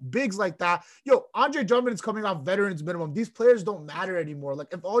 2 bigs like that. Andre Drummond is coming off veterans minimum. These players don't matter anymore. Like,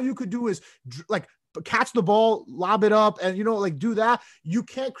 if all you could do is catch the ball, lob it up, and do that, you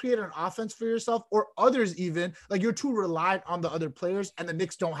can't create an offense for yourself or others. Even like you're too reliant on the other players, and the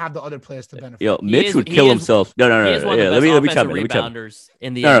Knicks don't have the other players to benefit. Mitch would kill himself. No. Let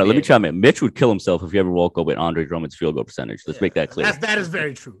me chime in. Mitch would kill himself if he ever woke up with Andre Drummond's field goal percentage. Let's make that clear. That is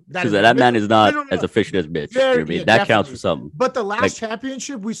very true. Because that man is not as efficient as Mitch. You know what I mean? That counts for something. But the last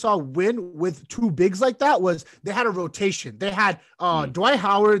championship we saw win with 2 bigs like that was they had a rotation. They had Dwight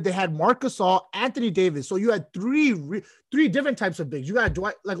Howard, they had Marc Gasol, Anthony Davis. So you had 3 different types of bigs. You got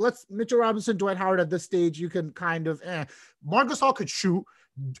Dwight, Mitchell Robinson, Dwight Howard at this stage. You can kind of Marc Gasol could shoot,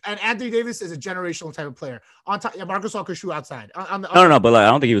 and Anthony Davis is a generational type of player. On top, Marc Gasol could shoot outside. No, but I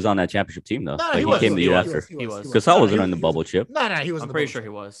don't think he was on that championship team though. No, he came the year after. He was. Gasol wasn't on the bubble chip. No, he was. I'm pretty sure he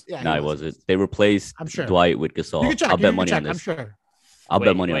was. Yeah, no, he wasn't. They replaced Dwight with Gasol. I'll bet money on this. I'm sure. I'll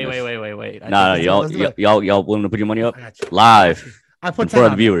bet money on this. Wait. No, y'all willing to put your money up live? I put 10 for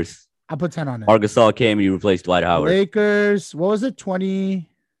the viewers. I put 10 on it. Marc Gasol came and he replaced Dwight Howard. Lakers, what was it? 2020?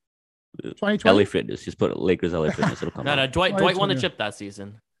 LA Fitness. Just put Lakers LA Fitness. It'll come No, Dwight won the chip that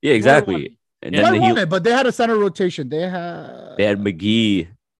season. Yeah, exactly. And then won it, but they had a center rotation. They had McGee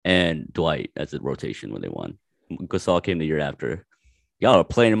and Dwight as a rotation when they won. Gasol came the year after. Y'all are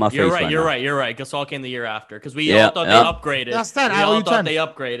playing in my face. You're right. right. Gasol came the year after because we all thought they upgraded. That's 10. We all thought they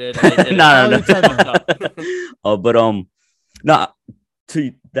upgraded. No.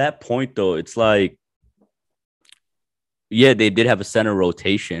 To that point though, it's like, they did have a center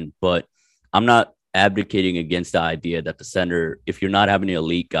rotation, but I'm not abdicating against the idea that the center, if you're not having an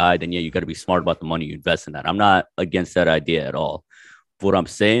elite guy, then you got to be smart about the money you invest in that. I'm not against that idea at all. What I'm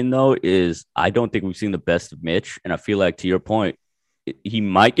saying though is I don't think we've seen the best of Mitch, and I feel like, to your point, he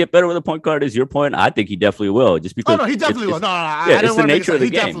might get better with a point guard. Is your point? I think he definitely will, just because. He definitely will. It's the nature of the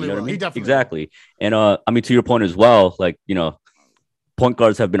game. You know what I mean? Exactly. And to your point as well, point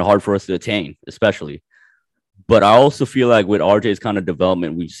guards have been hard for us to attain, especially. But I also feel like with RJ's kind of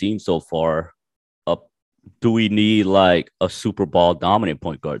development we've seen so far, do we need like a Super Bowl dominant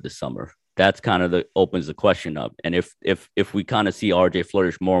point guard this summer? that's kind of opens the question up. And if we kind of see RJ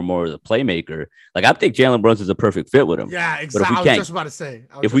flourish more and more as a playmaker, like I think Jalen Brunson's a perfect fit with him. Yeah, But exactly. I was just about to say.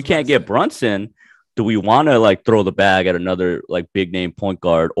 if we can't get Brunson, do we want to like throw the bag at another like big name point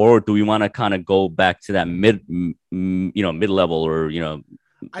guard, or do we want to kind of go back to that mid level or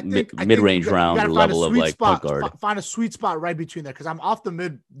mid range round or level of like point guard? Find a sweet spot right between there, because I'm off the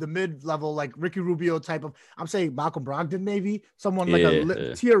mid level, like Ricky Rubio type of. I'm saying Malcolm Brogdon, maybe someone like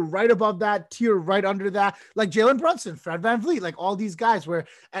a tier right above that, tier right under that, like Jalen Brunson, Fred VanVleet, like all these guys. Where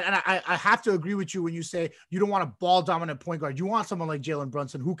and I have to agree with you when you say you don't want a ball dominant point guard. You want someone like Jalen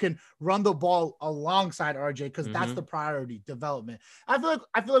Brunson who can run the ball alongside RJ, because that's the priority, development. I feel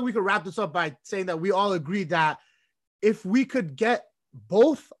like we could wrap this up by saying that we all agree that if we could get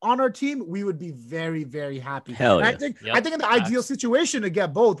both on our team, we would be very, very happy. Hell yeah. I think in the ideal situation to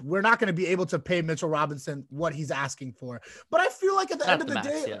get both, we're not going to be able to pay Mitchell Robinson what he's asking for. But I feel like at the end of the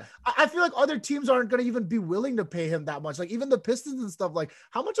day, I feel like other teams aren't going to even be willing to pay him that much. Like even the Pistons and stuff, like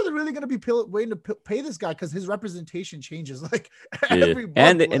how much are they really going to be waiting to pay this guy? Because his representation changes like every month.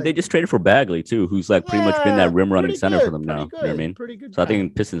 And they just traded for Bagley too, who's like pretty much been that rim running center for them now. Good, you know what I mean? Pretty good. So I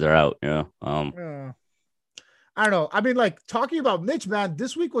think Pistons are out. I don't know. I mean, like talking about Mitch, man,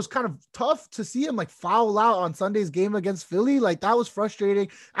 this week was kind of tough to see him like foul out on Sunday's game against Philly. Like that was frustrating.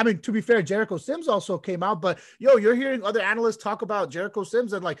 I mean, to be fair, Jericho Sims also came out, but you're hearing other analysts talk about Jericho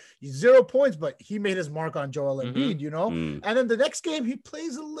Sims and like 0 points, but he made his mark on Joel Embiid, And then the next game he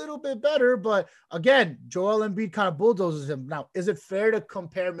plays a little bit better, but again, Joel Embiid kind of bulldozes him. Now, is it fair to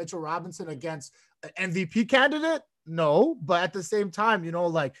compare Mitchell Robinson against an MVP candidate? No, but at the same time,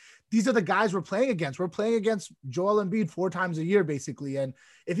 like these are the guys we're playing against. We're playing against Joel Embiid 4 times a year, basically. And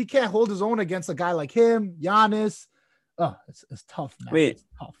if he can't hold his own against a guy like him, Giannis, it's tough, man. It's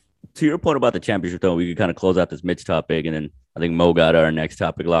tough. To your point about the championship, though, we could kind of close out this Mitch topic, and then I think Mo got our next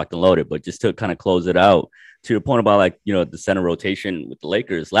topic locked and loaded. But just to kind of close it out, to your point about like the center rotation with the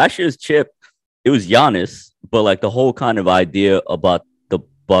Lakers, last year's chip, it was Giannis, but like the whole kind of idea about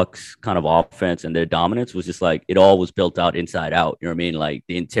Bucks kind of offense and their dominance was just like it all was built out inside out. You know what I mean? Like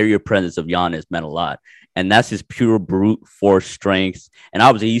the interior presence of Giannis meant a lot. And that's his pure brute force strength. And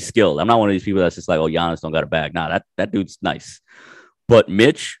obviously he's skilled. I'm not one of these people that's just like, oh, Giannis don't got a bag. Nah, that dude's nice. But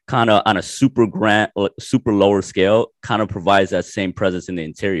Mitch kind of on a super lower scale kind of provides that same presence in the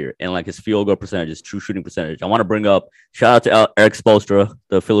interior. And like his field goal percentage, his true shooting percentage. I want to bring up, shout out to Eric Spoelstra,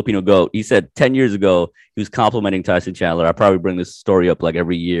 the Filipino GOAT. He said 10 years ago, he was complimenting Tyson Chandler. I probably bring this story up like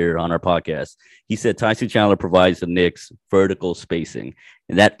every year on our podcast. He said Tyson Chandler provides the Knicks vertical spacing.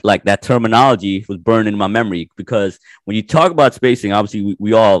 And that terminology was burned in my memory because when you talk about spacing, obviously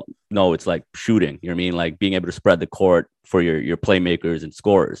we all know it's like shooting, you know what I mean? Like being able to spread the court for your playmakers and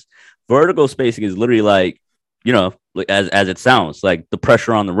scorers. Vertical spacing is literally like, as it sounds, like the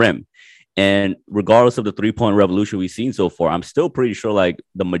pressure on the rim. And regardless of the 3-point revolution we've seen so far, I'm still pretty sure like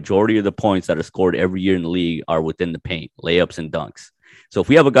the majority of the points that are scored every year in the league are within the paint, layups and dunks. So if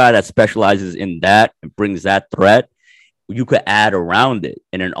we have a guy that specializes in that and brings that threat, you could add around it.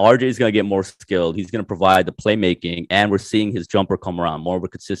 And then RJ is going to get more skilled. He's going to provide the playmaking, and we're seeing his jumper come around, more of a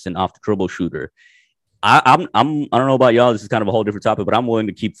consistent off the dribble shooter. I don't know about y'all. This is kind of a whole different topic, but I'm willing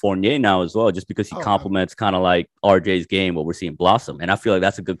to keep Fournier now as well, just because he complements kind of like RJ's game, what we're seeing blossom. And I feel like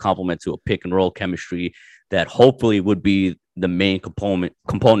that's a good complement to a pick and roll chemistry that hopefully would be the main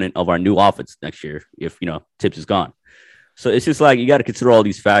component of our new offense next year if, Tibbs is gone. So it's just like you got to consider all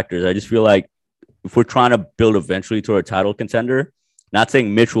these factors. I just feel like if we're trying to build eventually to a title contender, not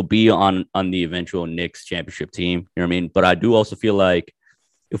saying Mitch will be on the eventual Knicks championship team, you know what I mean? But I do also feel like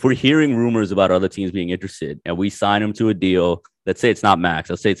if we're hearing rumors about other teams being interested and we sign him to a deal, let's say it's not max,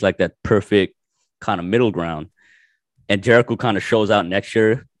 let's say it's like that perfect kind of middle ground, and Jericho kind of shows out next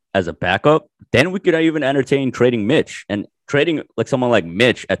year as a backup, then we could even entertain trading Mitch. And trading like someone like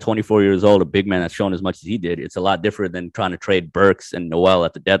Mitch at 24 years old, a big man that's shown as much as he did, it's a lot different than trying to trade Burks and Noel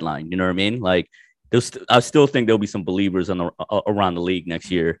at the deadline. You know what I mean? Like, I still think there'll be some believers around the league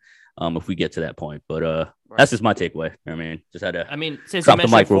next year if we get to that point. But that's just my takeaway. I mean, just had to. I mean, since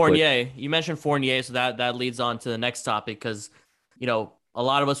you mentioned Fournier, so that leads on to the next topic because a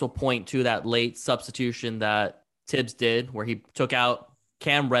lot of us will point to that late substitution that Tibbs did, where he took out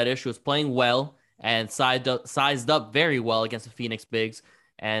Cam Reddish, who was playing well and sized up very well against the Phoenix Bigs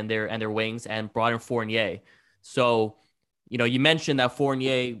and their wings, and brought in Fournier. So. You mentioned that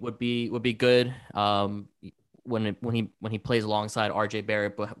Fournier would be good when he plays alongside RJ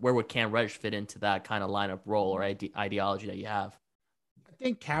Barrett, but where would Cam Reddish fit into that kind of lineup role or ideology that you have? I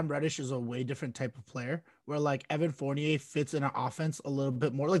think Cam Reddish is a way different type of player. where like Evan Fournier fits in an offense a little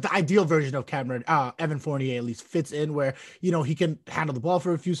bit more. Like the ideal version of Evan Fournier at least fits in where, he can handle the ball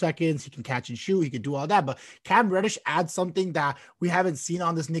for a few seconds. He can catch and shoot. He can do all that. But Cam Reddish adds something that we haven't seen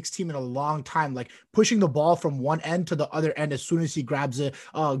on this Knicks team in a long time, like pushing the ball from one end to the other end as soon as he grabs it,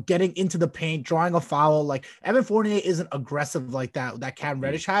 getting into the paint, drawing a foul. Like Evan Fournier isn't aggressive like that Cam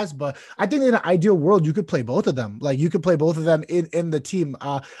Reddish has. But I think in an ideal world, you could play both of them. Like you could play both of them in the team.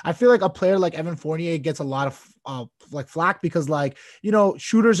 I feel like a player like Evan Fournier gets a lot of like flack because like,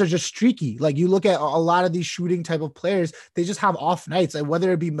 shooters are just streaky. Like you look at a lot of these shooting type of players, they just have off nights. Like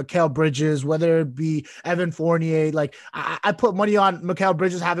whether it be Mikal Bridges, whether it be Evan Fournier, like I put money on Mikal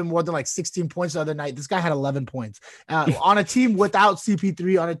Bridges having more than like 16 points the other night. This guy had 11 points on a team without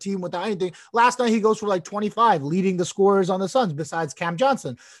CP3, on a team without anything. Last night he goes for like 25, leading the scorers on the Suns besides Cam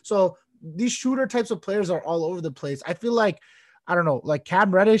Johnson. So these shooter types of players are all over the place. I feel like, I don't know, like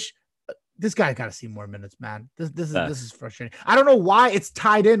Cam Reddish, this guy got to see more minutes, man. This is frustrating. I don't know why it's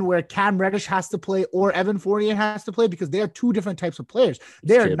tied in where Cam Reddish has to play or Evan Fournier has to play because they are two different types of players.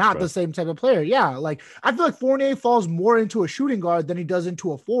 They are not the same type of player. Yeah, like I feel like Fournier falls more into a shooting guard than he does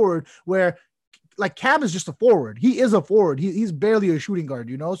into a forward where like Cam is just a forward. He is a forward. He's barely a shooting guard,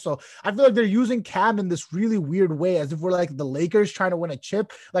 So I feel like they're using Cam in this really weird way, as if we're like the Lakers trying to win a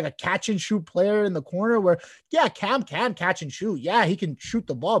chip, like a catch and shoot player in the corner where, yeah, Cam can catch and shoot. Yeah, he can shoot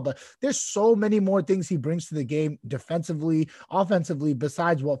the ball, but there's so many more things he brings to the game defensively, offensively,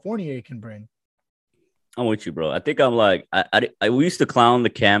 besides what Fournier can bring. I'm with you, bro. I think I'm like, we used to clown the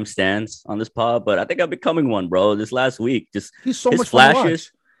Cam stance on this pod, but I think I'm becoming one, bro. This last week, just he's so his much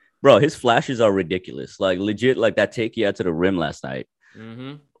flashes. Bro, his flashes are ridiculous. Like legit, like that take he had to the rim last night.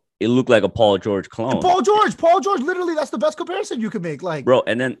 Mm-hmm. It looked like a Paul George clone. Paul George, literally, that's the best comparison you can make. Like, bro,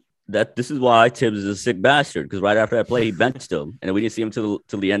 and then this is why Tibbs is a sick bastard because right after that play, he benched him, and then we didn't see him till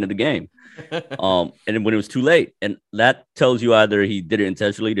the end of the game. And then when it was too late, and that tells you either he did it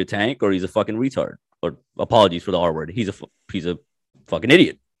intentionally to tank or he's a fucking retard. Or apologies for the R word. He's a fucking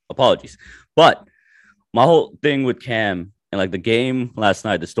idiot. Apologies, but my whole thing with Cam. And like the game last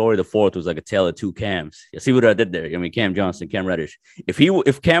night, the story of the fourth was like a tale of two Cams. You see what I did there? I mean, Cam Johnson, Cam Reddish.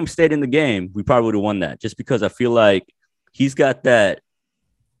 If Cam stayed in the game, we probably would have won that. Just because I feel like he's got that,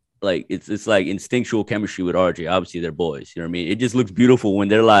 like it's like instinctual chemistry with RJ. Obviously, they're boys. You know what I mean? It just looks beautiful when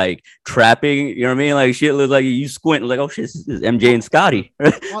they're like trapping. You know what I mean? Like shit looks like you squint, like oh shit, this is MJ and Scotty.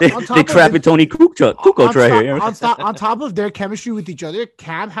 they trapping Tony Kukoc right here. On top of their chemistry with each other,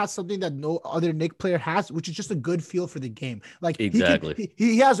 Cam has something that no other Knicks player has, which is just a good feel for the game. Like exactly,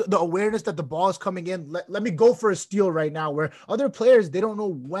 he has the awareness that the ball is coming in. Let me go for a steal right now. Where other players, they don't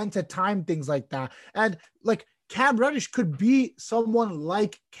know when to time things like that, and like. Cam Reddish could be someone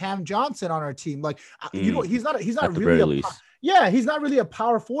like Cam Johnson on our team. Like, he's not really he's not really a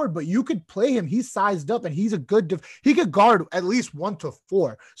power forward, but you could play him. He's sized up and he's a good, he could guard at least 1 to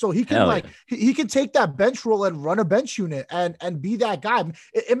 4. So he can he can take that bench role and run a bench unit and be that guy.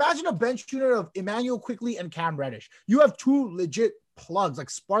 Imagine a bench unit of Emmanuel Quickly and Cam Reddish. You have two legit plugs, like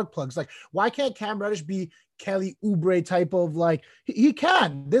spark plugs. Like, why can't Cam Reddish be Kelly Oubre type of like, he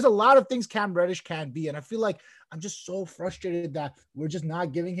can. There's a lot of things Cam Reddish can be. And I feel like I'm just so frustrated that we're just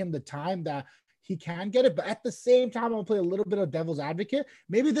not giving him the time that he can get it. But at the same time, I'm going to play a little bit of devil's advocate.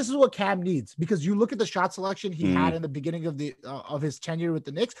 Maybe this is what Cam needs, because you look at the shot selection he had in the beginning of his tenure with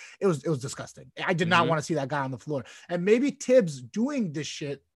the Knicks. It was disgusting. I did not want to see that guy on the floor. And maybe Tibbs doing this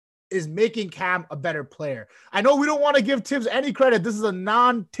shit is making Cam a better player. I know we don't want to give Tibbs any credit. This is a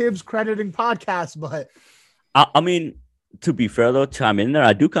non-Tibbs crediting podcast, but I mean, to be fair though, chime in there.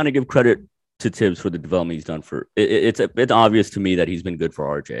 I do kind of give credit to Tibbs for the development he's done for it's obvious to me that he's been good for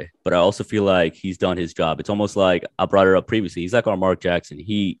RJ, but I also feel like he's done his job. It's almost like I brought it up previously. He's like our Mark Jackson.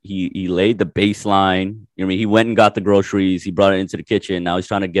 He laid the baseline. You know what I mean? He went and got the groceries. He brought it into the kitchen. Now he's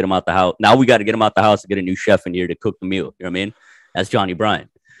trying to get him out the house. Now we got to get him out the house to get a new chef in here to cook the meal. You know what I mean? That's Johnny Bryant.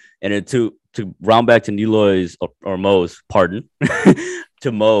 And then to round back to Niloy's or Mo's, pardon,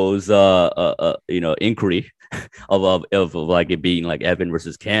 to Mo's inquiry of like it being like Evan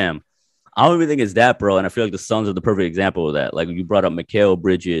versus Cam. I don't even think it's that, bro. And I feel like the Suns are the perfect example of that. Like you brought up Mikal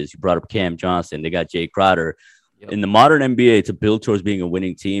Bridges, you brought up Cam Johnson, they got Jay Crowder. Yep. In the modern NBA, to build towards being a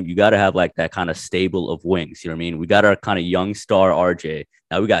winning team, you got to have like that kind of stable of wings. You know what I mean? We got our kind of young star RJ.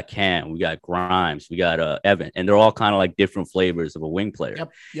 Now we got Cam, we got Grimes, we got Evan, and they're all kind of like different flavors of a wing player.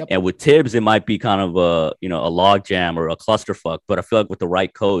 Yep. And with Tibbs, it might be kind of a log jam or a clusterfuck. But I feel like with the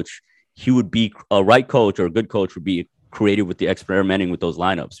right coach, he would be a right coach, or a good coach would be creative with the experimenting with those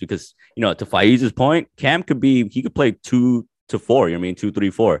lineups. Because to Faiz's point, Cam could play two to 4. You know what I mean? 2, 3,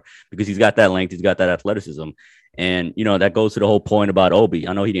 4, because he's got that length, he's got that athleticism. And, that goes to the whole point about Obi.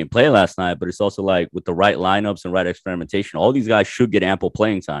 I know he didn't play last night, but it's also like with the right lineups and right experimentation, all these guys should get ample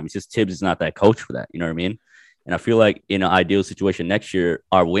playing time. It's just Tibbs is not that coach for that. You know what I mean? And I feel like in an ideal situation next year,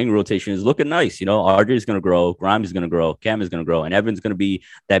 our wing rotation is looking nice. RJ is going to grow, Grimes is going to grow, Cam is going to grow, and Evan's going to be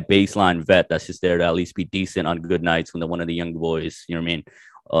that baseline vet that's just there to at least be decent on good nights when one of the young boys,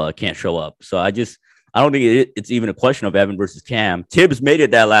 can't show up. So I don't think it's even a question of Evan versus Cam. Tibbs made it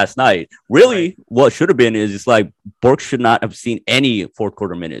that last night. Really, right. What should have been is it's like Burks should not have seen any fourth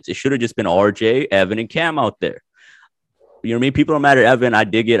quarter minutes. It should have just been RJ, Evan, and Cam out there. You know what I mean? People are mad at Evan. I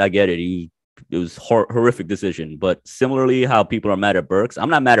dig it. I get it. It was horrific decision. But similarly, how people are mad at Burks, I'm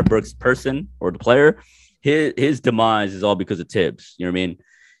not mad at Burks' person or the player. His demise is all because of Tibbs. You know what I mean?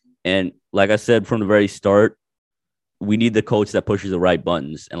 And like I said from the very start, we need the coach that pushes the right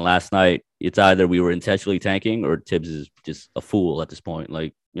buttons. And last night, it's either we were intentionally tanking or Tibbs is just a fool at this point.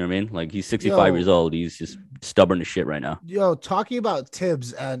 Like, you know what I mean? Like, he's 65 years old. He's just stubborn as shit right now. Talking about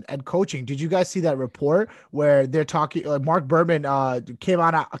Tibbs and coaching, did you guys see that report where they're talking? Mark Berman came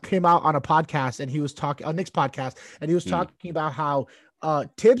out on a podcast, and he was talking on Knicks podcast, and he was talking about how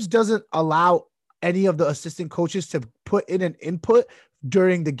Tibbs doesn't allow any of the assistant coaches to put in an input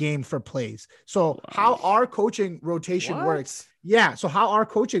during the game for plays. So how our coaching rotation works. Yeah. So how our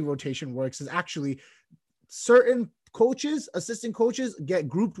coaching rotation works is actually certain coaches, assistant coaches get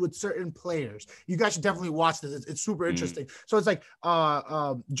grouped with certain players. You guys should definitely watch this. It's super interesting. So it's like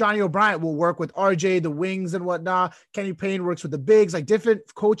Johnny O'Brien will work with RJ, the wings and whatnot. Kenny Payne works with the bigs. Like, different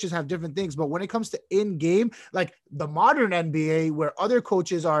coaches have different things. But when it comes to in-game, like the modern NBA, where other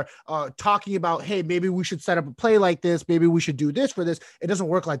coaches are talking about, hey, maybe we should set up a play like this. Maybe we should do this for this. It doesn't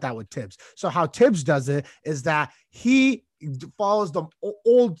work like that with Tibbs. So how Tibbs does it is that he follows the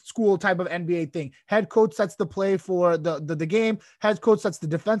old school type of NBA thing. Head coach sets the play for the game. Head coach sets the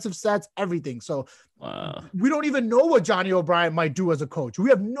defensive sets, everything. So we don't even know what Johnny O'Brien might do as a coach. We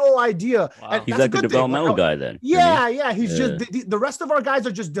have no idea. And he's like the developmental guy then. Yeah. He's just the rest of our guys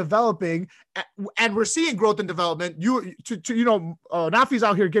are just developing, and we're seeing growth and development. Nafi's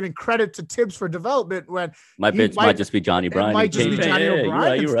out here giving credit to Tibbs for development when might just be Johnny Bryan. It might just be Johnny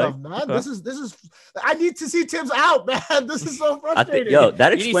O'Brien and stuff, man. Okay. This is. I need to see Tibbs out, man. This is so frustrating.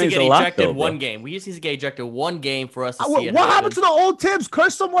 That explains a lot. Though, one game. We just need to get ejected one game for us to see it. What happened to the old Tibbs?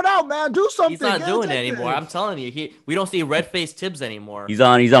 Curse someone out, man. Do something. He's not doing it anymore. I'm telling you, we don't see red-faced Tibbs anymore. He's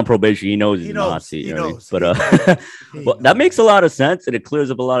on probation. He knows he's not. He knows. But that makes a lot of sense, and it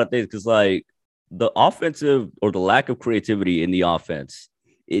clears up a lot of things, because like the offensive or the lack of creativity in the offense,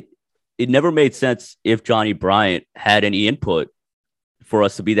 it never made sense if Johnny Bryant had any input for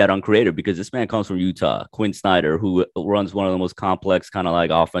us to be that uncreative, because this man comes from Utah, Quinn Snyder, who runs one of the most complex kind of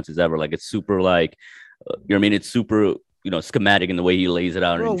like offenses ever. Like, it's super like, it's super, schematic in the way he lays it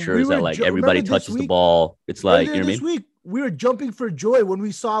out and ensures that like everybody touches the ball. It's like, this week we were jumping for joy when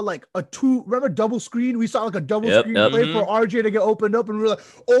we saw like double screen. We saw like a double screen play for RJ to get opened up, and we were like,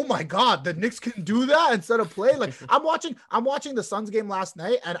 oh my God, the Knicks can do that instead of play. Like, I'm watching the Suns game last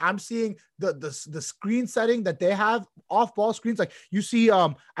night, and I'm seeing the screen setting that they have, off ball screens. Like, you see,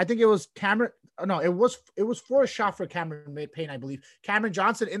 I think it was Cameron. No, it was for a shot for Cameron Payne, I believe. Cameron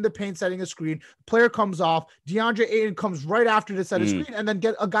Johnson in the paint setting a screen. Player comes off. DeAndre Ayton comes right after to set a screen and then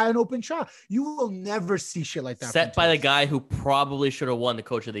get a guy an open shot. You will never see shit like that. Set by the guy who probably should have won the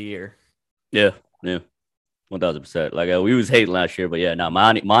Coach of the Year. Yeah. 1,000%. Like, we was hating last year, but yeah, now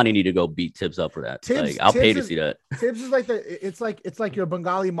Monty need to go beat Tibbs up for that. I'll pay to see that. Tibbs is like it's like your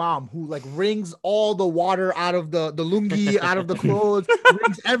Bengali mom who like wrings all the water out of the lungi, out of the clothes,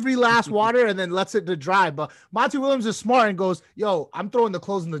 wrings every last water and then lets it to dry. But Monty Williams is smart and goes, "Yo, I'm throwing the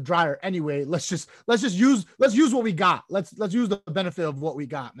clothes in the dryer anyway. Let's just use what we got. Let's use the benefit of what we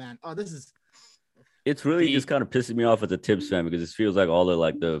got, man." Oh, this is. It's really just kind of pissing me off as a Tibbs fan, because it feels like all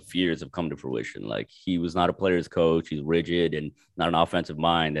the fears have come to fruition. Like, he was not a player's coach. He's rigid and not an offensive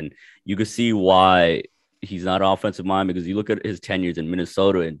mind. And you can see why he's not an offensive mind, because you look at his tenures in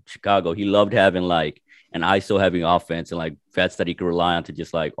Minnesota and Chicago. He loved having like an ISO heavy offense and like vets that he could rely on to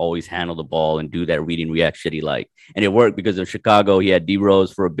just like always handle the ball and do that read and react shit he liked. And it worked, because in Chicago, he had D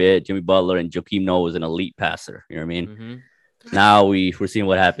Rose for a bit, Jimmy Butler, and Joakim Noah was an elite passer. You know what I mean? Mm-hmm. Now we're seeing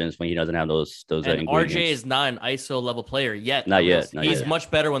what happens when he doesn't have those. And RJ is not an ISO level player yet. Not yet. He's much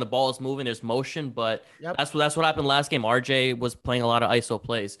better when the ball is moving. There's motion, but that's what happened last game. RJ was playing a lot of ISO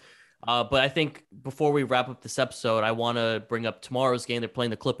plays. But I think before we wrap up this episode, I want to bring up tomorrow's game. They're playing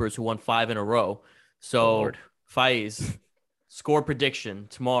the Clippers, who won 5 in a row. So, Faiz, score prediction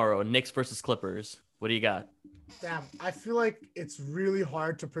tomorrow: Knicks versus Clippers. What do you got? Damn, I feel like it's really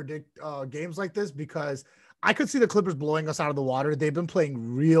hard to predict games like this, because I could see the Clippers blowing us out of the water. They've been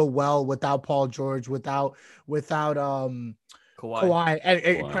playing real well without Paul George, without Kawhi.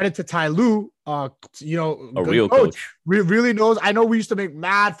 And credit to Ty Lue, a real coach. Really knows. I know we used to make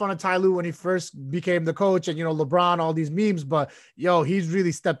mad fun of Ty Lue when he first became the coach, and LeBron, all these memes, but he's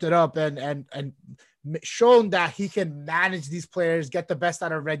really stepped it up and shown that he can manage these players, get the best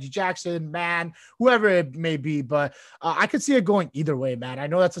out of Reggie Jackson, man, whoever it may be. But I could see it going either way, man. I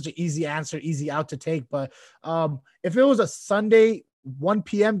know that's such an easy answer, easy out to take, but if it was a Sunday 1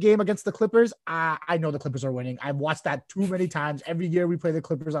 p.m. game against the Clippers, I know the Clippers are winning. I've watched that too many times. Every year we play the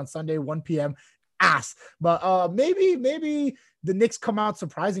Clippers on Sunday 1 p.m. Ass. But maybe the Knicks come out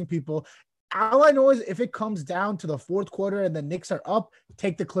surprising people. All I know is if it comes down to the fourth quarter and the Knicks are up,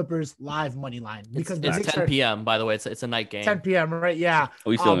 take the Clippers live money line, because it's 10 p.m. By the way, it's a night game. 10 p.m. right? Yeah.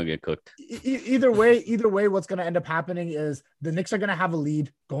 We still gonna get cooked. Either way, what's gonna end up happening is the Knicks are gonna have a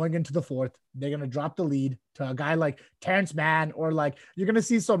lead going into the fourth. They're gonna drop the lead to a guy like Terrence Mann, or like you're gonna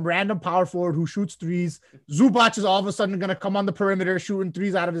see some random power forward who shoots threes. Zubac is all of a sudden gonna come on the perimeter shooting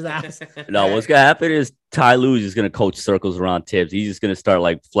threes out of his ass. No, what's gonna happen is Ty Lue is just gonna coach circles around Tibbs. He's just gonna start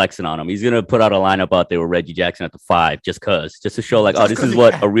like flexing on him. He's gonna put out a lineup out there with Reggie Jackson at the 5, just to show like, this is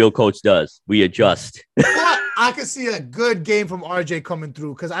what a real coach does. We adjust. I could see a good game from RJ coming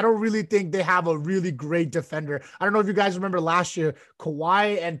through, because I don't really think they have a really great defender. I don't know if you guys remember last year,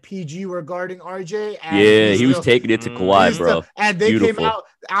 Kawhi and PG were guarding RJ. And he was taking it to Kawhi, bro. And they came out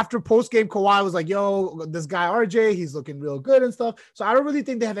after post-game. Kawhi was like, yo, this guy RJ, he's looking real good and stuff. So I don't really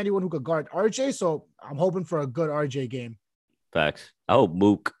think they have anyone who could guard RJ. So I'm hoping for a good RJ game. Facts. I hope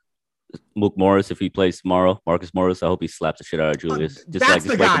Mook Morris, if he plays tomorrow, Marcus Morris, I hope he slaps the shit out of Julius. That's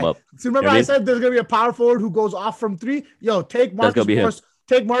the guy. Him up. So remember I said there's gonna be a power forward who goes off from 3. Yo, take Marcus Morris.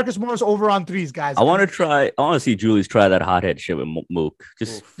 Take Marcus Morris over on threes, guys. I want to see Julius try that hothead shit with Mook.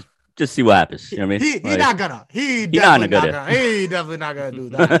 Just see what happens. You know what I mean? He definitely not gonna do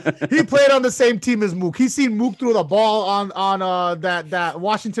that. He played on the same team as Mook. He's seen Mook throw the ball on that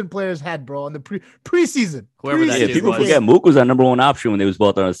Washington player's head, bro, in the preseason. People forget Mook was our number one option when they was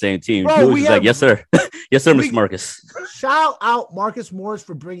both on the same team. Bro, Julius was like, yes, sir. Yes, sir, Mr. Marcus. Shout out Marcus Morris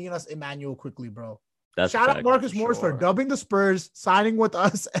for bringing us Emmanuel quickly, bro. Shout out Marcus Morris for dubbing the Spurs, signing with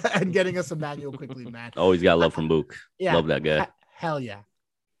us, and getting us Emmanuel quickly, man. Always got love from Mook. Yeah, love that guy. Hell yeah.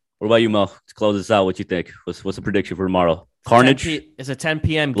 What about you, Mo? To close this out, what you think? What's the prediction for tomorrow? Carnage. It's a 10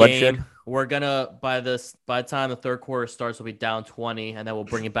 p.m. game. We're gonna by the time the third quarter starts, we'll be down 20, and then we'll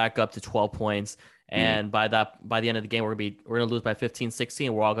bring it back up to 12 points. And by the end of the game, we're gonna lose by 15,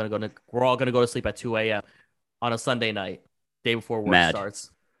 16. We're all gonna go to sleep at 2 a.m. on a Sunday night, day before work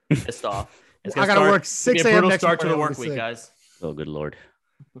starts. Pissed off. I gotta work 6 a.m. next start to the work week, guys. Oh, good lord.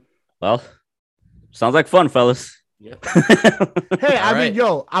 Well, sounds like fun, fellas. Yep. Hey, I mean,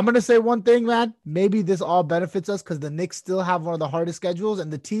 I'm gonna say one thing, man. Maybe this all benefits us because the Knicks still have one of the hardest schedules,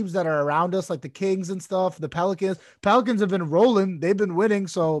 and the teams that are around us, like the Kings and stuff, the Pelicans have been rolling. They've been winning,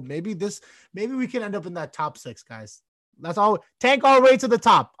 so maybe we can end up in that top 6, guys. That's all. Tank our way to the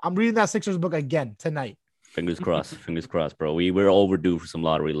top. I'm reading that Sixers book again tonight. Fingers crossed, bro. We're overdue for some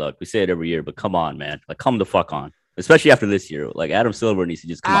lottery luck. We say it every year, but come on, man. Like, come the fuck on. Especially after this year. Like, Adam Silver needs to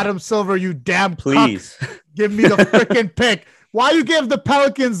just come on. Silver, you damn please cuck. Give me the freaking pick. Why you give the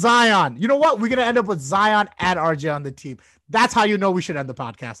Pelicans Zion? You know what? We're gonna end up with Zion and RJ on the team. That's how you know we should end the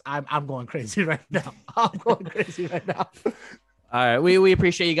podcast. I'm going crazy right now. All right, we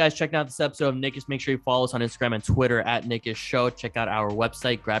appreciate you guys checking out this episode of Nickish. Make sure you follow us on Instagram and Twitter at Nickish Show. Check out our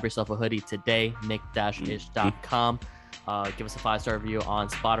website. Grab yourself a hoodie today, nick-ish.com. Give us a 5-star review on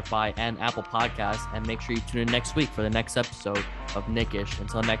Spotify and Apple Podcasts. And make sure you tune in next week for the next episode of Nickish.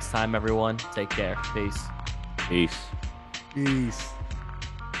 Until next time, everyone, take care. Peace. Peace. Peace.